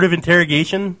 The sport of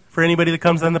interrogation for anybody that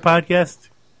comes on the podcast?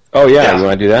 Oh, yeah. You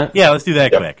want to do that? Yeah, let's do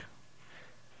that quick.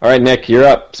 All right, Nick, you're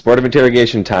up. Sport of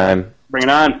interrogation time. Bring it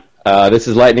on. This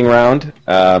is lightning round,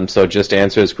 so just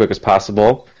answer as quick as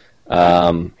possible.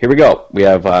 Here we go. We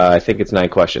have, I think it's 9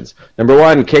 questions. Number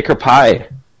 1, cake or pie?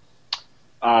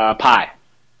 Pie.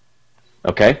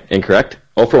 Okay, incorrect.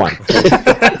 0 for 1.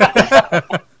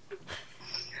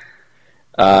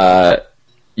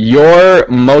 Your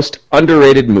most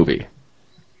underrated movie?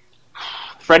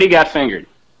 Freddie Got Fingered.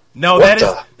 No, that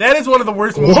is one of the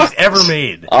worst movies ever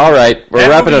made. All right, we're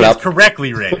wrapping it up.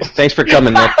 Correctly rated. Thanks for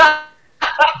coming, Nick.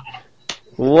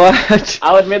 What?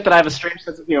 I'll admit that I have a strange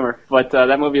sense of humor, but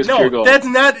that movie is pure gold. It's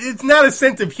not a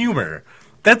sense of humor.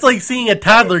 That's like seeing a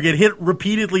toddler get hit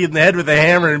repeatedly in the head with a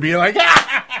hammer and being like, he got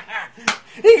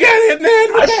hit in the head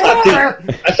with a hammer.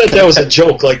 I thought that was a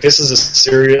joke. Like, this is a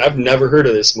serious... I've never heard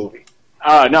of this movie.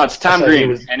 No, it's Tom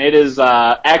Green, and it is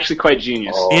actually quite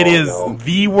genius. It is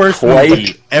the worst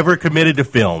movie ever committed to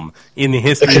film in the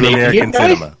history of American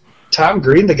cinema. Tom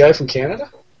Green, the guy from Canada?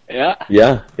 Yeah.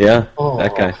 Yeah,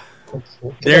 that guy.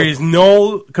 There is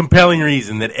no compelling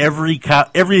reason that every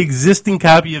existing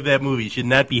copy of that movie should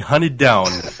not be hunted down,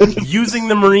 using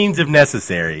the Marines if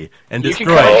necessary, and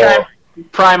destroyed.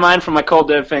 Pry mine from my cold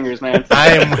dead fingers, man.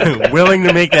 I am willing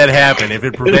to make that happen if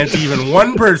it prevents even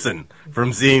one person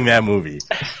from seeing that movie.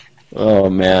 Oh,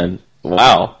 man.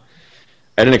 Wow.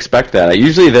 I didn't expect that.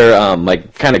 Usually they're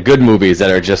like kind of good movies that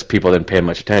are just people didn't pay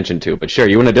much attention to. But sure,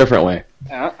 you went a different way.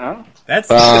 That's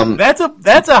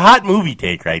a hot movie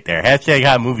take right there. Hashtag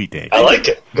hot movie take. I like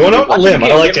it. Going out on a limb.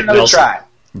 I like it, Nelson. Try.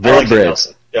 Very brave.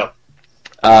 Yeah.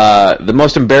 The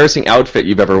most embarrassing outfit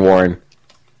you've ever worn?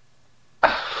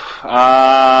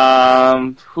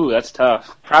 That's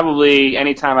tough. Probably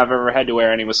any time I've ever had to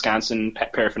wear any Wisconsin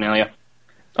paraphernalia.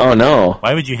 Oh, no.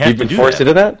 Why would you have You've to been do forced that? to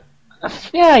do that?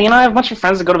 Yeah, I have a bunch of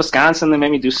friends that go to Wisconsin. They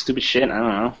make me do stupid shit. I don't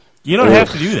know. You don't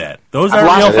have to do that. Those I've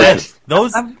aren't real lost friends.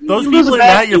 it. Those people are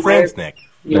not your friends, Nick.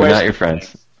 They're not your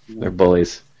friends. They're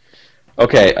bullies.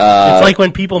 Okay. It's like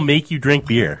when people make you drink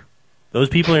beer. Those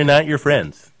people are not your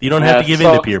friends. You don't have to give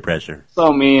in to peer pressure.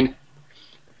 So mean.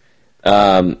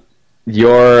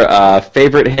 Your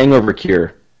favorite hangover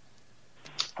cure?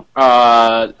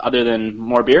 Other than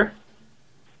more beer?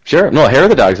 Sure. No, hair of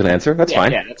the dog's an answer. That's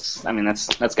fine. Yeah,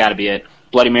 that's got to be it.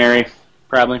 Bloody Mary,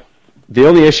 probably. The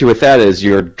only issue with that is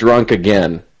you're drunk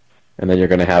again, and then you're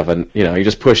going to have you're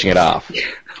just pushing it off.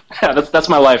 Yeah, that's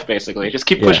my life, basically. Just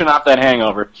keep pushing off that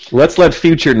hangover. Let's let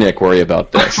future Nick worry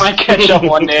about this. Might catch up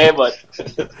one day, but...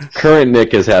 Current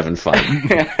Nick is having fun.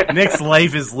 Nick's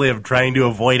life is lived trying to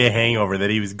avoid a hangover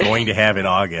that he was going to have in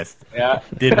August. Yeah.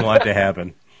 Didn't want to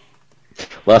happen.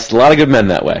 Lost a lot of good men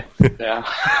that way. Yeah.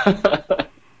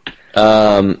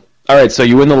 All right, so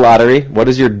you win the lottery. What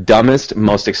is your dumbest,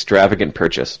 most extravagant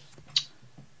purchase?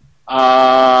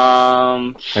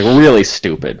 Like really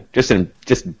stupid,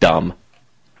 just dumb.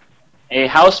 A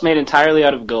house made entirely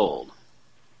out of gold.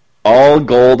 All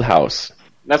gold house.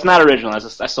 That's not original. I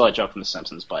stole that joke from The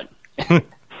Simpsons, but it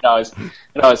always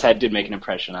did make an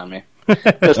impression on me.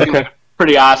 It seems like a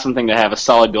pretty awesome thing to have, a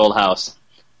solid gold house.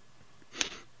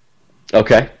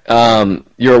 Okay.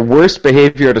 Your worst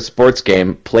behavior at a sports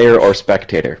game, player or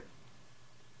spectator?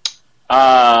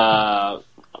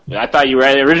 I thought you were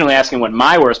originally asking what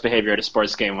my worst behavior at a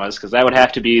sports game was, because that would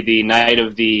have to be the night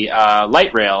of the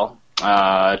light rail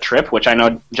trip, which I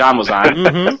know John was on.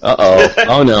 Mm-hmm. Uh-oh.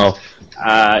 Oh, no.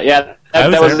 Yeah,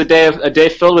 that was a day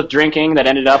filled with drinking that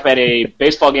ended up at a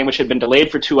baseball game which had been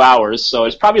delayed for 2 hours, so it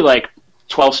was probably like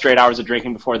 12 straight hours of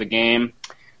drinking before the game.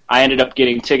 I ended up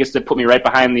getting tickets that put me right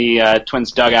behind the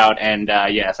Twins dugout, and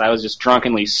yes, I was just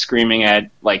drunkenly screaming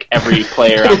at like every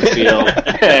player on the field,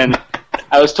 and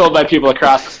I was told by people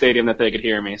across the stadium that they could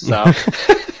hear me. So,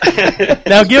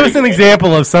 now give us an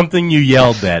example of something you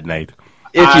yelled that night,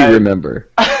 if you remember.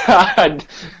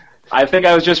 I think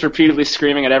I was just repeatedly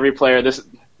screaming at every player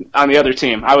on the other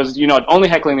team. I was, only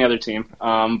heckling the other team,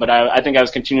 but I think I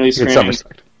was continually screaming,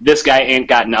 "This guy ain't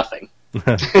got nothing."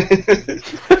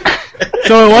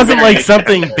 So it wasn't like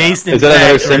something based in Is that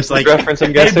another facts where it's Simpsons like, reference, I'm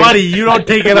hey guessing? buddy, you don't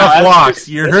take enough walks.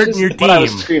 You're hurting your team. What I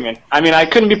was screaming. I mean, I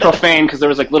couldn't be profane because there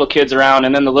was like little kids around,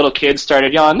 and then the little kids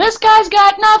started yelling, "This guy's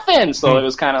got nothing!" So it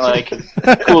was kind of like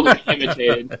cool to be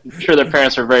imitated. I'm sure their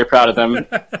parents were very proud of them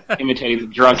imitating the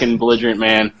drunken, belligerent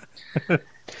man.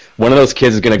 One of those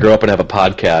kids is going to grow up and have a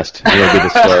podcast. You'll be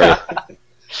the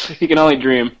story. You can only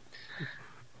dream.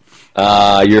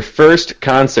 Your first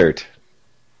concert.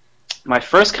 My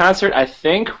first concert, I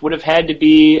think, would have had to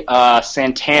be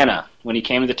Santana. When he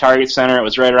came to the Target Center, it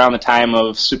was right around the time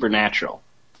of Supernatural.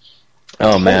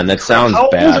 Oh, man, that sounds How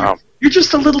bad. old are you? You're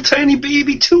just a little tiny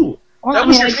baby, too. Well, That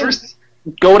was your first...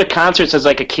 Go to concerts as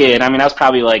like a kid. I mean, I was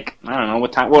probably like, I don't know,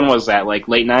 what time. When was that? Like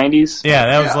late 90s? Yeah,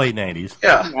 that was late 90s.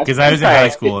 Yeah. Because I was in high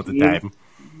school at the time.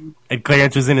 And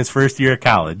Clarence was in his first year of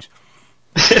college.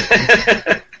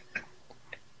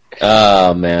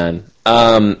 Oh, man.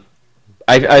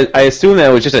 I assume that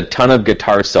it was just a ton of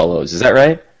guitar solos. Is that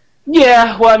right?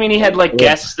 Yeah, well, I mean, he had like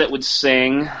guests that would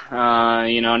sing.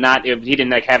 Not if he didn't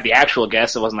like have the actual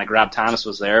guests. It wasn't like Rob Thomas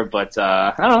was there, but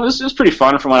I don't know. It was pretty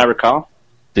fun from what I recall.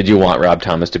 Did you want Rob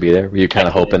Thomas to be there? Were you kind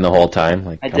of hoping the whole time?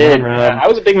 Like, I come did. on, Rob. I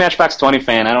was a big Matchbox 20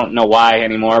 fan. I don't know why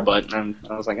anymore, but I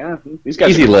was like, these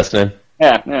guys. Easy listening.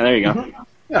 Yeah, there you go.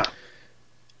 Yeah.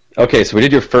 Okay, so we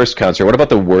did your first concert. What about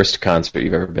the worst concert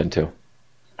you've ever been to?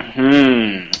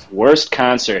 Worst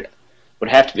concert would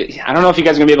have to be. I don't know if you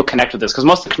guys are gonna be able to connect with this because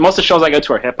most of the shows I go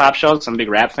to are hip hop shows. I'm a big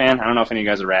rap fan. I don't know if any of you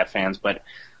guys are rap fans, but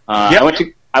I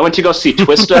went to go see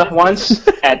Twista once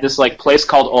at this like place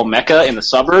called Olmeca in the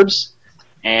suburbs,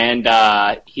 and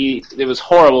it was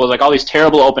horrible. It was like all these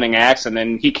terrible opening acts, and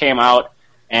then he came out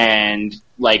and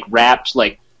like rapped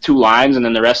like 2 lines, and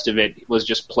then the rest of it was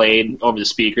just played over the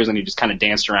speakers, and he just kind of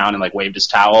danced around and like waved his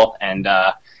towel, and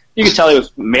you could tell he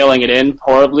was mailing it in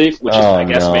horribly, which I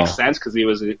guess makes sense because he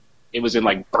was it was in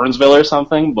like Burnsville or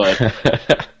something, but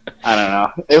I don't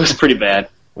know. It was pretty bad.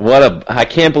 I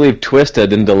can't believe Twista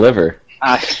didn't deliver.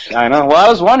 I know. Well, I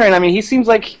was wondering. I mean, he seems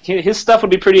like his stuff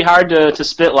would be pretty hard to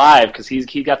spit live because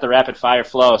he got the rapid fire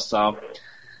flow. So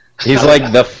he's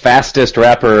like the fastest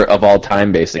rapper of all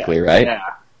time, basically, right?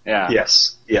 Yeah.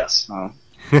 Yes.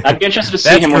 I'd be interested to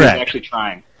see him when he's actually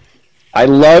trying. I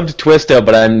loved Twista,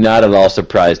 but I'm not at all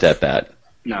surprised at that.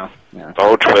 No. Yeah.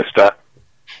 Oh, Twista.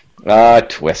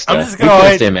 Twista. I'm just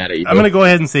going to go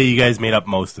ahead and say you guys made up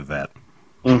most of that.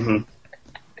 Mm-hmm.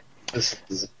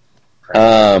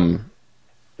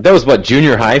 That was what,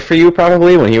 junior high for you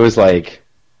probably, when he was like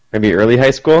maybe early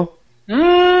high school?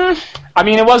 I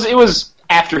mean, it was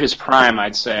after his prime,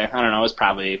 I'd say. I don't know. It was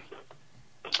probably.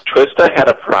 Twista had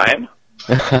a prime?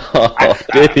 Oh,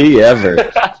 did he ever?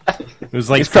 It was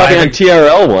like he's probably on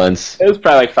TRL once. It was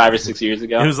probably like 5 or 6 years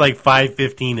ago. It was like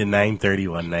 5:15 to 9:30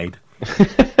 one night.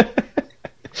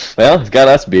 Well, he's got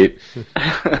us beat.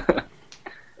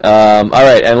 All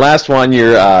right, and last one,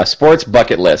 your sports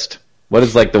bucket list. What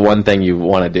is like the one thing you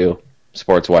want to do,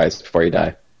 sports-wise, before you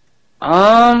die?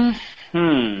 I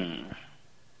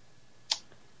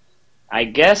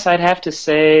guess I'd have to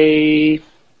say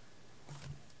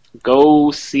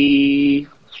go see.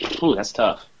 Ooh, that's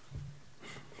tough.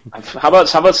 How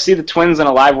about see the Twins in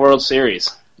a live World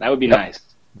Series? That would be nice.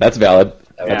 That's valid.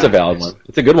 That's a valid one.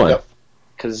 It's a good one.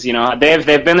 Because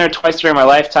they've been there twice during my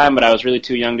lifetime, but I was really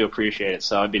too young to appreciate it.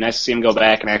 So it'd be nice to see them go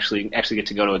back and actually get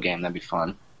to go to a game. That'd be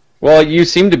fun. Well, you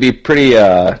seem to be pretty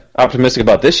optimistic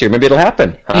about this year. Maybe it'll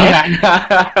happen. Huh?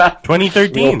 Yeah.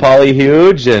 2013. Paulie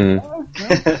Huge and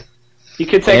he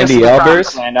could take Andy us to the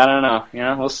Albers. Land. I don't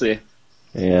know. We'll see.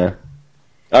 Yeah.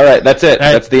 All right, that's it.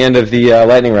 Right. That's the end of the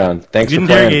lightning round. Thanks Good for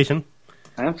playing. interrogation.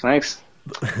 Thanks.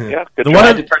 Yeah, good The try.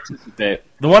 one To participate.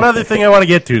 The one other thing I want to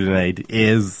get to tonight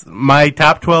is my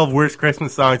top 12 worst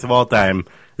Christmas songs of all time.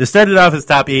 This started off as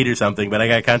top 8 or something, but I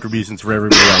got contributions for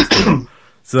everybody else too.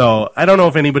 So I don't know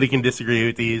if anybody can disagree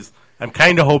with these. I'm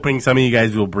kind of hoping some of you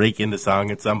guys will break into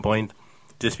song at some point,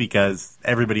 just because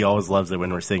everybody always loves it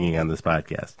when we're singing on this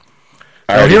podcast.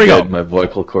 All right, here we go. My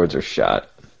vocal cords are shot.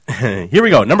 Here we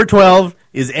go. Number 12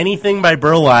 is Anything by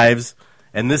Burl Ives,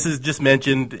 and this is just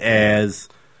mentioned as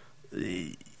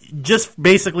just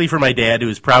basically for my dad, who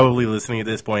is probably listening at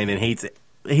this point and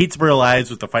hates Burl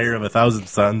Ives with the fire of 1,000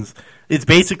 suns. It's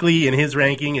basically, in his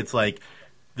ranking, it's like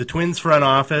the Twins front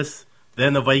office,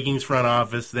 then the Vikings front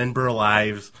office, then Burl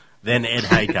Ives, then Ed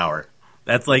Hightower.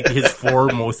 That's like his 4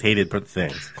 most hated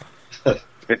things.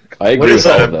 I agree with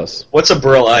all of those. What's a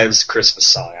Burl Ives Christmas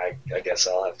song? I guess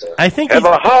I'll have to. I think Have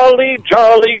a holly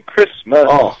jolly Christmas.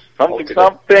 Oh, something.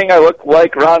 I look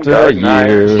like Ron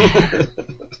Gardner.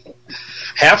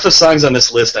 Half the songs on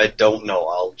this list I don't know.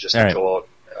 I'll just go out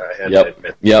ahead and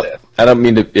admit that. I don't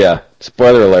mean to. Yeah.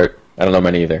 Spoiler alert. I don't know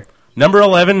many either. Number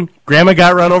 11, Grandma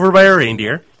Got Run Over by a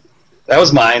Reindeer. That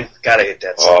was mine. Gotta hit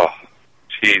that song. Oh,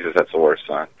 Jesus, that's the worst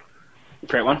song.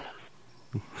 Great one.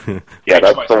 Yeah,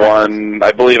 that's the one.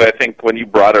 I think when you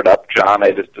brought it up, John,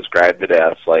 I just described it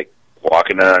as like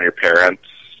walking in on your parents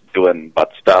doing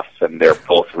butt stuff, and they're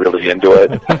both really into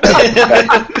it.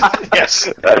 Yes,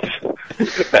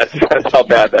 that's how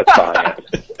bad that song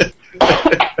is.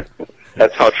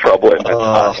 That's how troubling that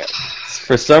song is.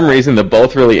 For some reason, the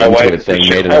both really into it thing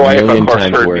made it a million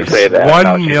times worse.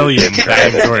 1 million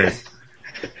times worse.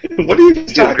 What are you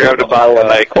just grabbed a bottle of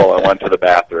NyQuil and went to the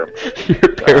bathroom.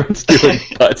 Your parents doing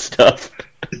butt stuff.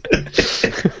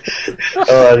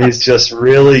 He's just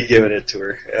really giving it to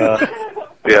her. Yeah.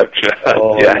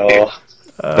 No.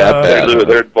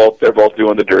 They're both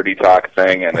doing the dirty talk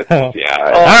thing, and it's All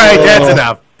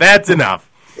right, that's enough.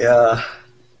 Yeah.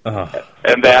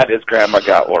 And that is Grandma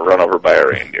Got Run Over by a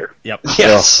Reindeer. Yep.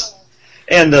 Yes.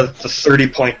 And the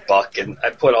 30-point buck, and I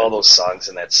put all those songs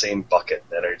in that same bucket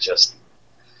that are just.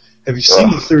 Have you seen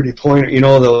the 30-point? You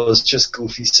know, those just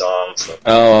goofy songs.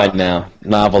 Oh, I know.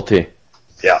 Novelty.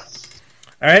 Yeah.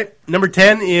 All right. Number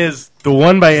 10 is the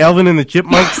one by Alvin and the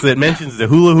Chipmunks that mentions the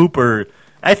hula hoop. Or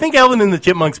I think Alvin and the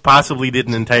Chipmunks possibly did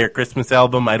an entire Christmas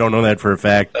album. I don't know that for a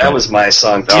fact. That was my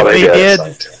song. If they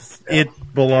did,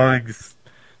 it belongs.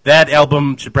 That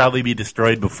album should probably be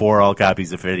destroyed before all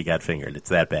copies of Freddy Got Fingered. It's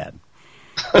that bad.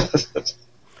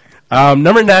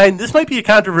 Number 9, this might be a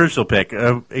controversial pick,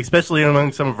 especially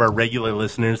among some of our regular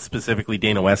listeners, specifically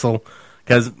Dana Wessel,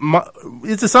 because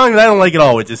it's a song that I don't like at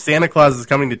all, which is Santa Claus is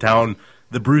Coming to Town,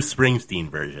 the Bruce Springsteen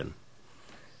version.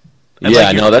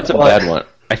 That's a bad one.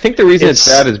 I think the reason it's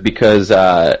bad is because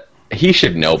he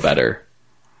should know better.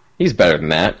 He's better than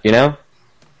that, you know?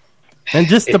 And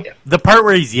just the part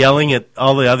where he's yelling at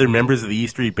all the other members of the E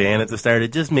Street Band at the start,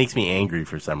 it just makes me angry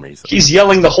for some reason. He's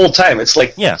yelling the whole time. It's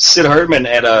like Sid Hartman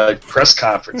at a press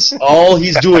conference. All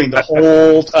he's doing the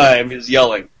whole time is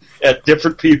yelling at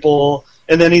different people,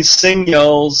 and then he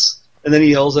yells, and then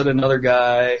he yells at another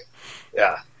guy.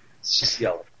 Yeah, it's just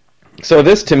yelling. So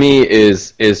this to me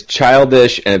is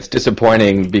childish, and it's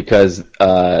disappointing because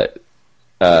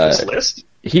His list?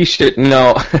 He should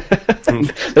know.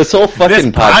 This whole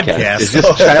fucking podcast is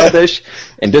just childish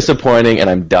and disappointing, and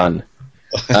I'm done.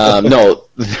 No,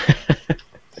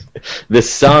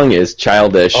 this song is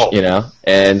childish,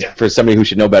 and for somebody who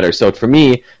should know better. So for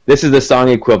me, this is the song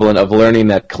equivalent of learning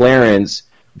that Clarence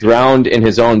drowned in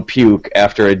his own puke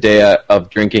after a day of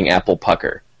drinking apple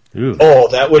pucker. Ooh. Oh,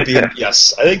 that would be,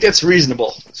 yes. I think that's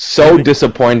reasonable. So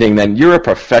disappointing. Then you're a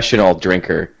professional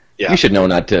drinker. Yeah. You should know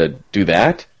not to do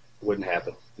that. Wouldn't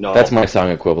happen. No. That's my song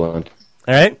equivalent.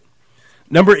 All right.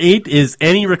 Number 8 is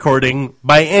any recording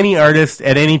by any artist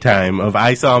at any time of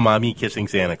I Saw Mommy Kissing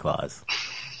Santa Claus.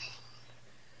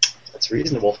 That's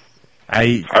reasonable.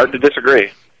 Hard to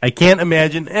disagree. I can't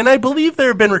imagine, and I believe there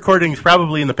have been recordings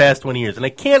probably in the past 20 years, and I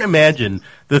can't imagine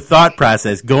the thought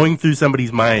process going through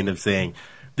somebody's mind of saying,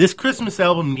 this Christmas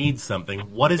album needs something.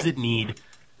 What does it need?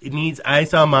 It needs I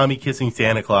Saw Mommy Kissing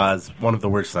Santa Claus, one of the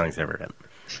worst songs ever written.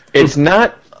 It's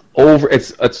not over.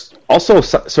 It's also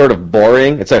sort of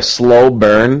boring. It's a slow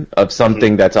burn of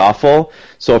something that's awful.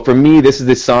 So for me, this is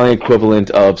the song equivalent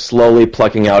of slowly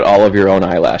plucking out all of your own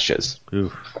eyelashes.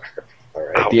 Oof. All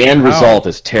right. The end result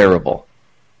is terrible.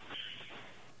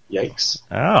 Yikes.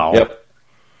 Oh. Yep.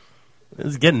 This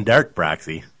is getting dark,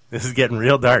 Broxy. This is getting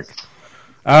real dark.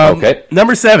 Okay.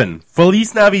 Number 7,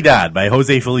 Feliz Navidad by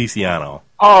Jose Feliciano.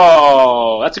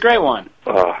 Oh, that's a great one.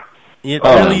 It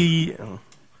really...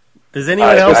 Does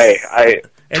anyone else...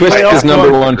 Twist is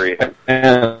number 1.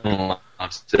 All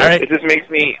right. It just makes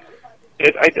me...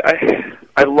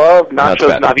 I love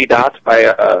Nachos Navidad by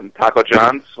Taco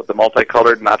John's with the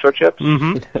multicolored nacho chips.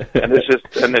 Mm-hmm.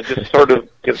 and it just sort of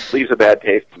leaves a bad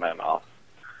taste in my mouth.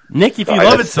 Nick, if you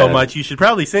love it so much, you should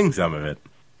probably sing some of it.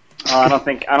 Oh, I don't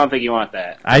think you want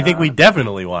that. I think we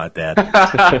definitely want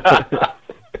that.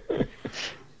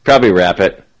 Probably rap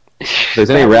it. If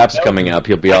there's any raps coming up,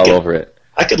 he'll be all over it.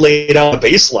 I could lay down a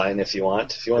bass line if you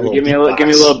want. If you want give me a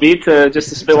little beat just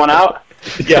to spit one out.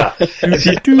 Yeah.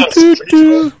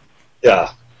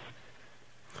 Yeah.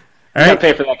 All right. Can't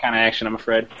pay for that kind of action, I'm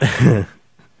afraid.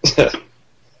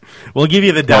 We'll give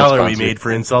you the $1 we made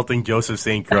for insulting Joseph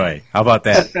St. Croix. How about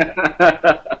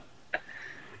that?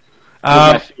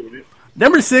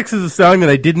 Number 6 is a song that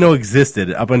I didn't know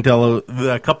existed up until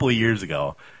a couple of years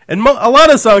ago. And a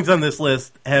lot of songs on this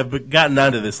list have gotten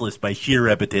onto this list by sheer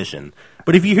repetition.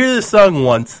 But if you hear this song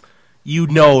once, you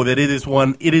know that it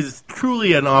is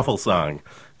truly an awful song.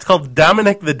 It's called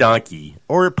Dominic the Donkey,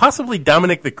 or possibly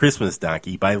Dominic the Christmas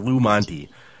Donkey by Lou Monte.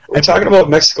 We're talking about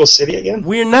Mexico City again?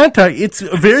 We're not talking. It's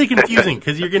very confusing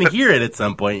because you're going to hear it at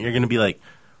some point. You're going to be like,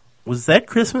 was that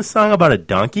Christmas song about a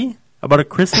donkey? About a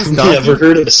Christmas donkey? Never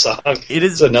heard of the song.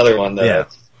 It's another one that I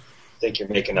think you're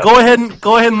making up. Go ahead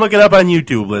and look it up on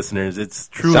YouTube, listeners. It's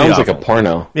truly sounds awful. like a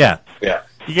porno. Yeah.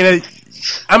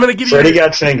 I'm gonna give you. Freddie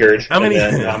got fingered.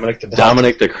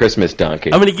 Dominic the Christmas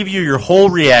Donkey. I'm gonna give you your whole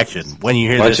reaction when you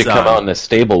hear Why this don't you song. come out in the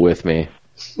stable with me?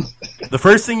 The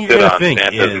first thing you're gonna think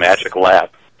is magic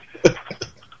lap.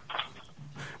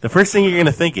 The first thing you're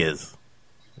gonna think is,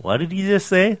 what did he just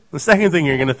say? The second thing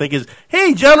you're gonna think is,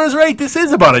 hey, John was right. This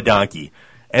is about a donkey.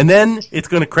 And then it's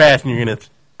gonna crash, and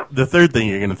the third thing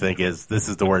you're gonna think is, this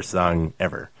is the worst song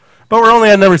ever. But we're only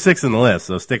on number 6 in the list,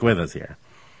 so stick with us here.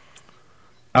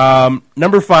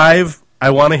 Number 5, I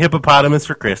Want a Hippopotamus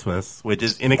for Christmas, which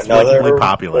is inexplicably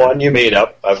popular. One you made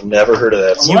up. I've never heard of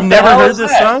that song. You've never heard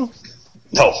this song?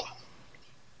 No.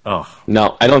 Oh.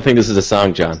 No, I don't think this is a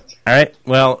song, John. All right.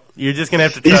 Well, you're just going to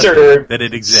have to trust that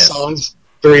it exists. Songs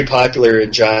very popular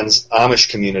in John's Amish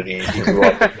community. He grew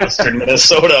up in western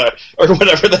Minnesota or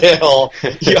whatever the hell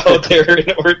you out there in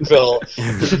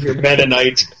Ortonville. Your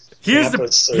Mennonite. Here's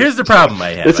the problem I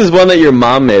have. This is one that your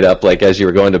mom made up, like, as you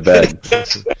were going to bed.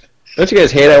 Don't you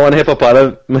guys hate I Want a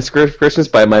Hippopotamus for Christmas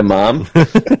by my mom?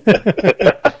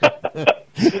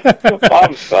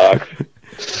 Mom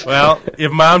sucks. Well,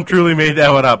 if Mom truly made that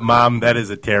one up, Mom, that is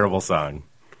a terrible song.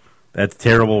 That's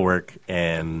terrible work,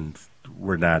 and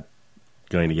we're not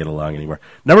going to get along anymore.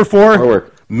 Number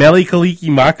 4, Mele Kaliki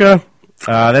Maka.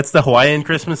 That's the Hawaiian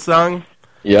Christmas song.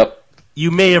 Yep. You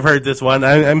may have heard this one.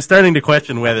 I'm starting to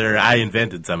question whether I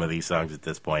invented some of these songs at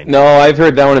this point. No, I've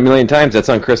heard that one a million times. That's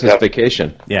on Christmas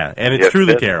Vacation. Yeah, and it's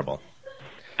truly terrible.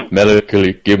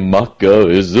 Melikilikimaka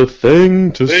is a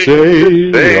thing to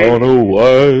say on a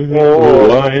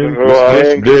Hawaiian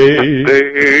Christmas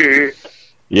day.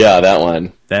 Yeah, that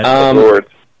one. That's the Lord.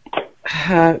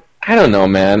 I don't know,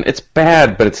 man. It's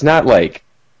bad, but it's not like...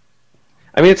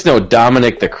 I mean, it's no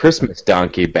Dominic the Christmas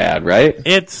Donkey bad, right?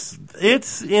 It's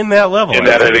in that level. In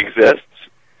that it exists.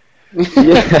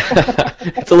 Yeah,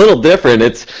 it's a little different.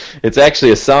 It's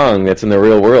actually a song that's in the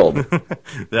real world.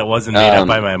 That wasn't made up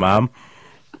by my mom.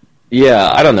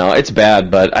 Yeah, I don't know. It's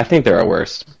bad, but I think there are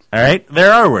worse. All right,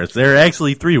 there are worse. There are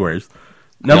actually 3 worse.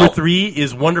 Number 3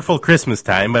 is Wonderful Christmas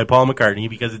Time by Paul McCartney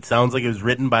because it sounds like it was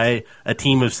written by a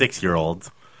team of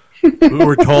 6-year-olds who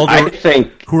were told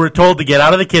to get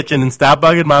out of the kitchen and stop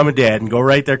bugging mom and dad and go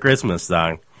write their Christmas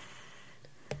song.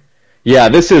 Yeah,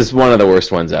 this is one of the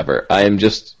worst ones ever. I am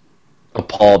just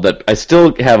appalled that I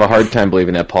still have a hard time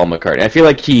believing that Paul McCartney. I feel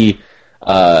like he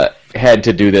had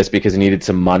to do this because he needed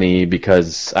some money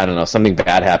because, I don't know, something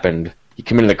bad happened. He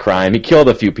committed a crime. He killed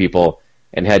a few people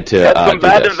and had to Had some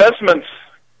bad investments.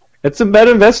 It's some bad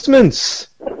investments.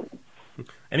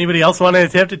 Anybody else want to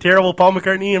attempt a terrible Paul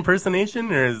McCartney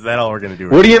impersonation, or is that all we're going to do?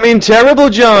 What do you mean terrible,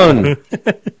 John?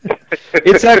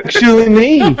 It's actually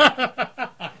me.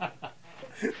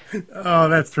 Oh,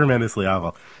 that's tremendously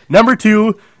awful. Number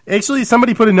 2, actually,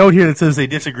 somebody put a note here that says they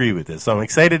disagree with this, so I'm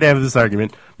excited to have this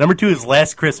argument. Number 2 is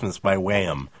Last Christmas by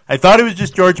Wham. I thought it was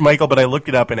just George Michael, but I looked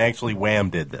it up, and actually Wham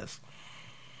did this.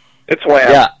 It's Wham.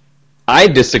 Yeah, I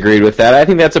disagreed with that. I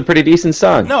think that's a pretty decent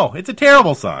song. No, it's a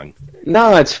terrible song.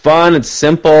 No, it's fun. It's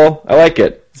simple. I like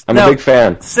it. I'm a big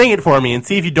fan. Sing it for me and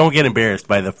see if you don't get embarrassed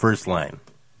by the first line.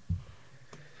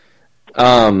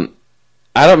 I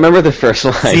don't remember the first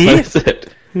line. See? What is it?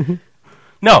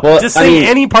 No, just sing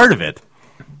any part of it.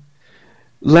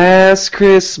 Last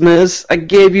Christmas, I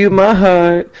gave you my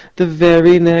heart. The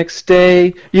very next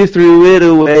day, you threw it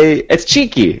away. It's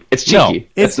cheeky. It's cheeky.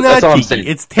 No, it's not cheeky.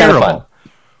 It's terrible.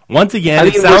 Once again,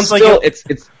 it sounds like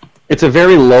it's a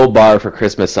very low bar for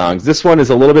Christmas songs. This one is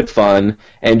a little bit fun,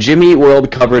 and Jimmy Eat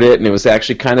World covered it, and it was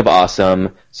actually kind of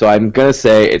awesome. So I'm gonna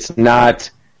say it's not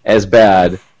as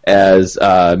bad as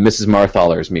Mrs.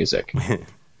 Marthaler's music.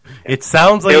 It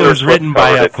sounds like it was written by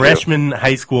a freshman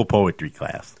high school poetry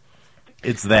class.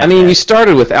 It's that. I mean, you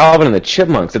started with Alvin and the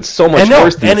Chipmunks. It's so much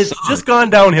worse than it's just gone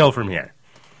downhill from here.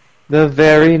 The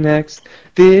very next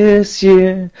this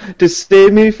year to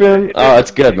save me from. Oh,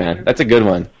 that's good, man. That's a good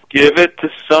one. Give it to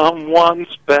someone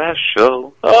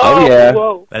special. Oh yeah,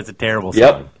 whoa. That's a terrible song.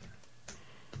 Yep.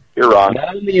 You're wrong.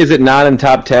 Not only is it not in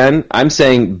top 10, I'm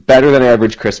saying better than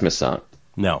average Christmas song.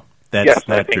 No, that's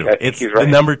not true. It's the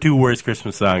number 2 worst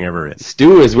Christmas song ever written.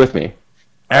 Stu is with me.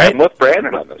 All right. I'm with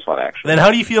Brandon on this one, actually. Then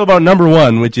how do you feel about number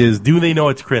 1, which is Do They Know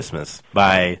It's Christmas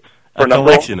by a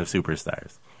collection of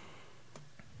superstars?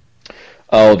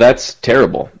 Oh, that's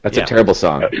terrible. That's a terrible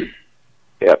song.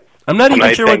 Yep. I'm not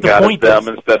even sure what the point is. them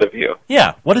instead of you.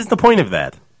 Yeah, what is the point of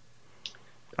that?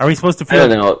 Are we supposed to feel... I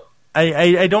don't know.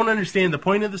 I don't understand the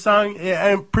point of the song.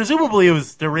 Presumably it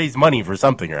was to raise money for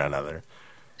something or another.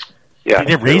 Yeah.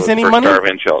 Did it raise any money? For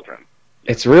starving children.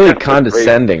 It's really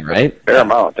condescending, right? Fair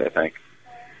amount, I think.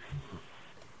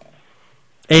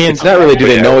 And it's not really do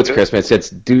they know it's Christmas, it's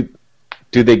do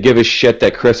they give a shit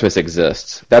that Christmas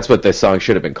exists? That's what the song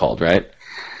should have been called, right?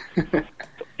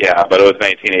 Yeah, but it was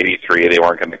 1983. They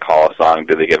weren't going to call a song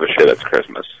 "Do They Give a Shit It's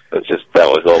Christmas." That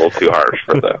was a little too harsh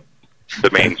for the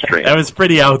mainstream. That was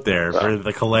pretty out there for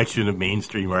the collection of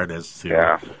mainstream artists who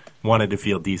wanted to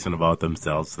feel decent about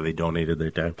themselves, so they donated their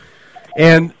time.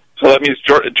 And so that means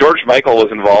George Michael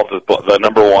was involved with the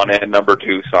number 1 and number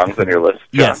 2 songs on your list.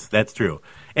 John. Yes, that's true.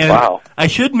 And I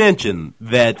should mention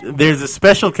that there's a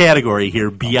special category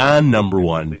here beyond number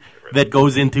 1 that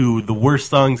goes into the worst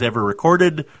songs ever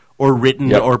recorded or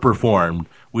written or performed,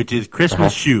 which is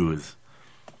Christmas Shoes.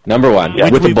 Number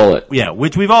 1, with a bullet. Yeah,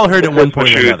 which we've all heard at one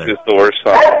point or another. Is the worst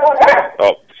song.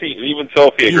 Oh, see, even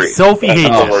Sophie agrees. Sophie hates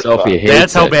it. Sophie hates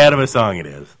That's how bad of a song it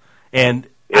is. And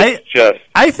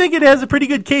I think it has a pretty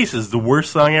good case as the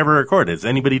worst song ever recorded. Does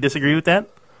anybody disagree with that?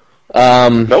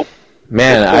 Nope.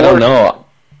 Man, I don't know.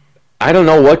 I don't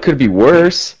know what could be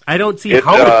worse. I don't see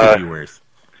how it could be worse.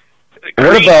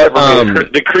 What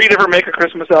about did Creed ever make a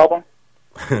Christmas album?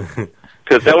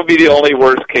 Because that would be the only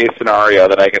worst case scenario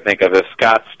that I could think of if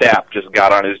Scott Stapp just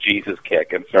got on his Jesus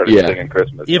kick and started singing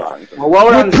Christmas songs.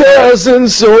 The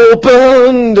presents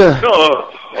opened.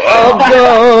 I've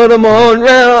got them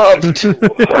unwrapped.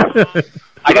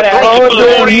 I gotta ask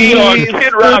you,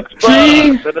 Kid Rock's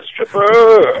bus and a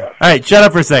stripper. All right, shut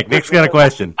up for a sec. Nick's got a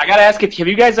question. I gotta ask you, have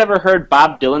you guys ever heard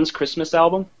Bob Dylan's Christmas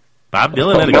album? Bob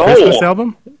Dylan had a Christmas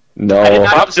album? No.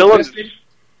 Bob Dylan.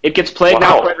 It gets played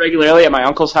now quite regularly at my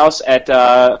uncle's house at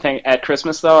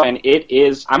Christmas, though, and it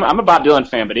is. I'm a Bob Dylan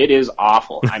fan, but it is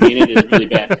awful. I mean, it is really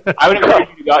bad. I would encourage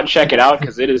you to go out and check it out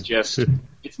because it is just.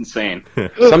 It's insane.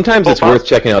 Sometimes it's worth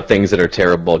checking out things that are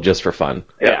terrible just for fun.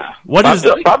 Yeah.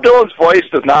 Bob Dylan's voice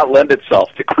does not lend itself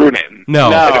to crooning. No.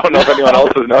 I don't know if anyone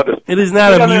else has noticed. It is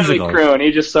not a musical. Really croon.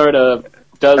 He just sort of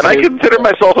does. And I consider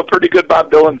myself a pretty good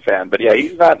Bob Dylan fan, but yeah,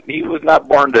 he was not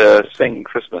born to sing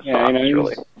Christmas songs,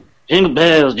 really. Jingle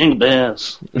bells, jingle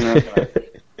bells.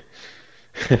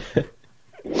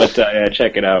 But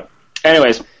check it out.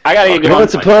 Anyways, I gotta get going.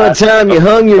 Once upon a time, you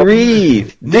hung your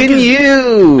wreath, didn't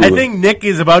you? I think Nick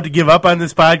is about to give up on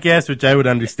this podcast, which I would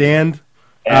understand.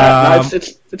 No,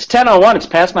 it's 10:01. It's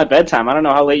past my bedtime. I don't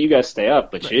know how late you guys stay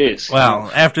up, but jeez. Well,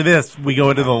 after this, we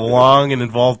go into the long and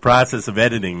involved process of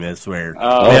editing this, where we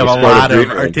have a lot of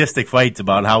artistic fights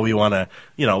about how we want to,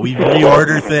 we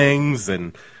reorder things,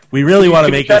 and we really want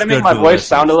to make this good. Can you try to make my voice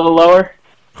sound a little lower?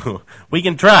 We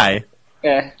can try.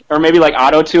 Yeah, or maybe like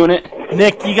auto-tune it.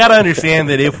 Nick, you got to understand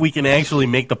that if we can actually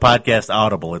make the podcast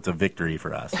audible, it's a victory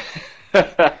for us. All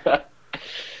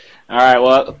right,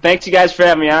 well, thanks you guys for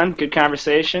having me on. Good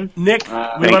conversation. Nick,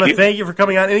 we want to thank you for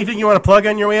coming on. Anything you want to plug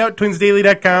on your way out?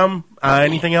 TwinsDaily.com.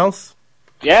 Anything else?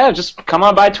 Yeah, just come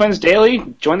on by Twins Daily.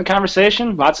 Join the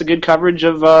conversation. Lots of good coverage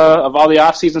of all the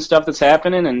off-season stuff that's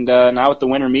happening, and now with the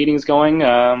winter meetings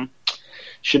going,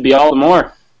 should be all the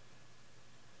more.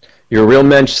 You're a real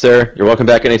mensch, sir. You're welcome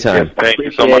back anytime. Yes, thank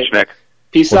you so much, Nick.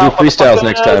 Peace out. We'll do freestyles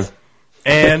next time.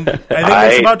 And I think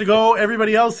that's about to go.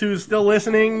 Everybody else who's still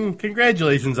listening,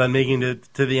 congratulations on making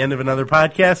it to the end of another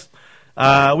podcast.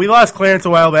 We lost Clarence a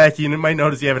while back. You might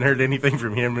notice you haven't heard anything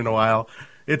from him in a while.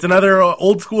 It's another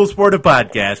old-school sportive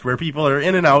podcast where people are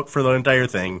in and out for the entire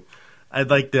thing. I'd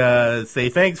like to say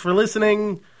thanks for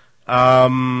listening.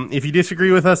 If you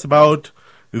disagree with us about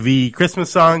the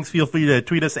Christmas songs, feel free to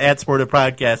tweet us at Sportive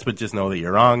Podcast, but just know that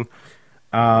you're wrong.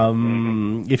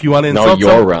 If you want to insult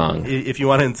wrong. If you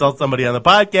want to insult somebody on the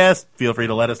podcast, feel free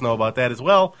to let us know about that as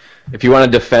well. If you want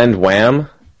to defend Wham,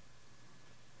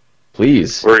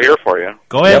 please. We're here for you.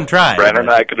 Go ahead and try. Brandon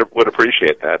and I would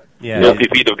appreciate that. Yeah. Guilty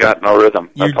feet have got no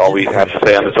rhythm. That's all we have to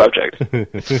say on the subject.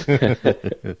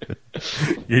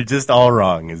 You're just all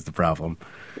wrong is the problem.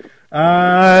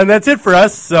 And that's it for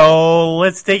us. So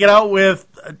let's take it out with,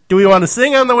 do we want to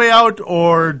sing on the way out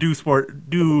or do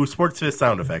Sports Fist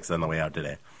sound effects on the way out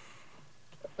today?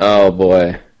 Oh,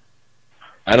 boy.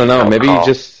 I don't know. Maybe you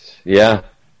just, yeah.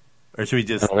 Or should we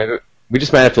just... Maybe we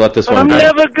just might have to let this one I'm go.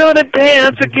 never going to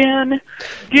dance again.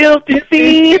 Guilty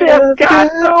feet have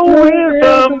got no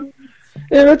rhythm.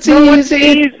 It's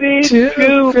easy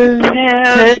to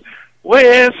pretend.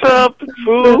 Wear something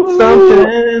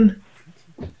fool.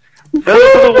 The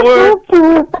word.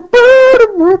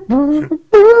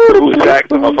 Ooh,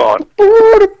 saxophone.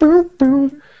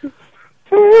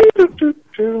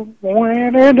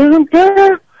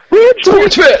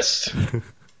 Twist.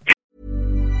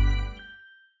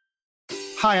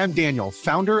 Hi, I'm Daniel,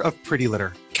 founder of Pretty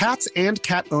Litter. Cats and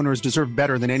cat owners deserve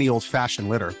better than any old-fashioned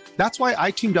litter. That's why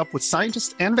I teamed up with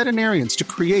scientists and veterinarians to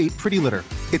create Pretty Litter.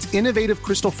 Its innovative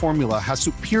crystal formula has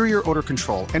superior odor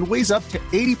control and weighs up to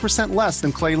 80% less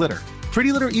than clay litter.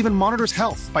 Pretty Litter even monitors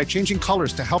health by changing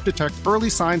colors to help detect early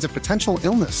signs of potential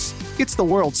illness. It's the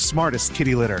world's smartest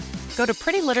kitty litter. Go to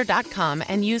prettylitter.com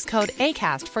and use code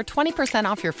ACAST for 20%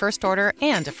 off your first order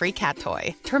and a free cat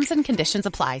toy. Terms and conditions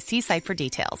apply. See site for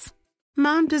details.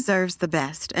 Mom deserves the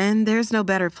best, and there's no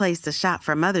better place to shop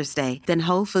for Mother's Day than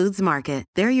Whole Foods Market.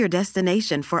 They're your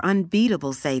destination for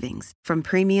unbeatable savings, from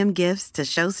premium gifts to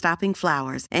show-stopping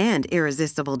flowers and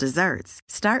irresistible desserts.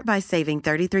 Start by saving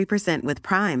 33% with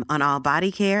Prime on all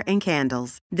body care and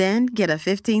candles. Then get a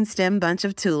 15-stem bunch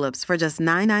of tulips for just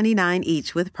 $9.99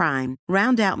 each with Prime.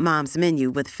 Round out Mom's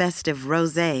menu with festive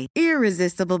rosé,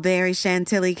 irresistible berry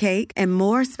chantilly cake, and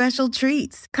more special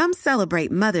treats. Come celebrate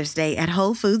Mother's Day at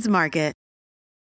Whole Foods Market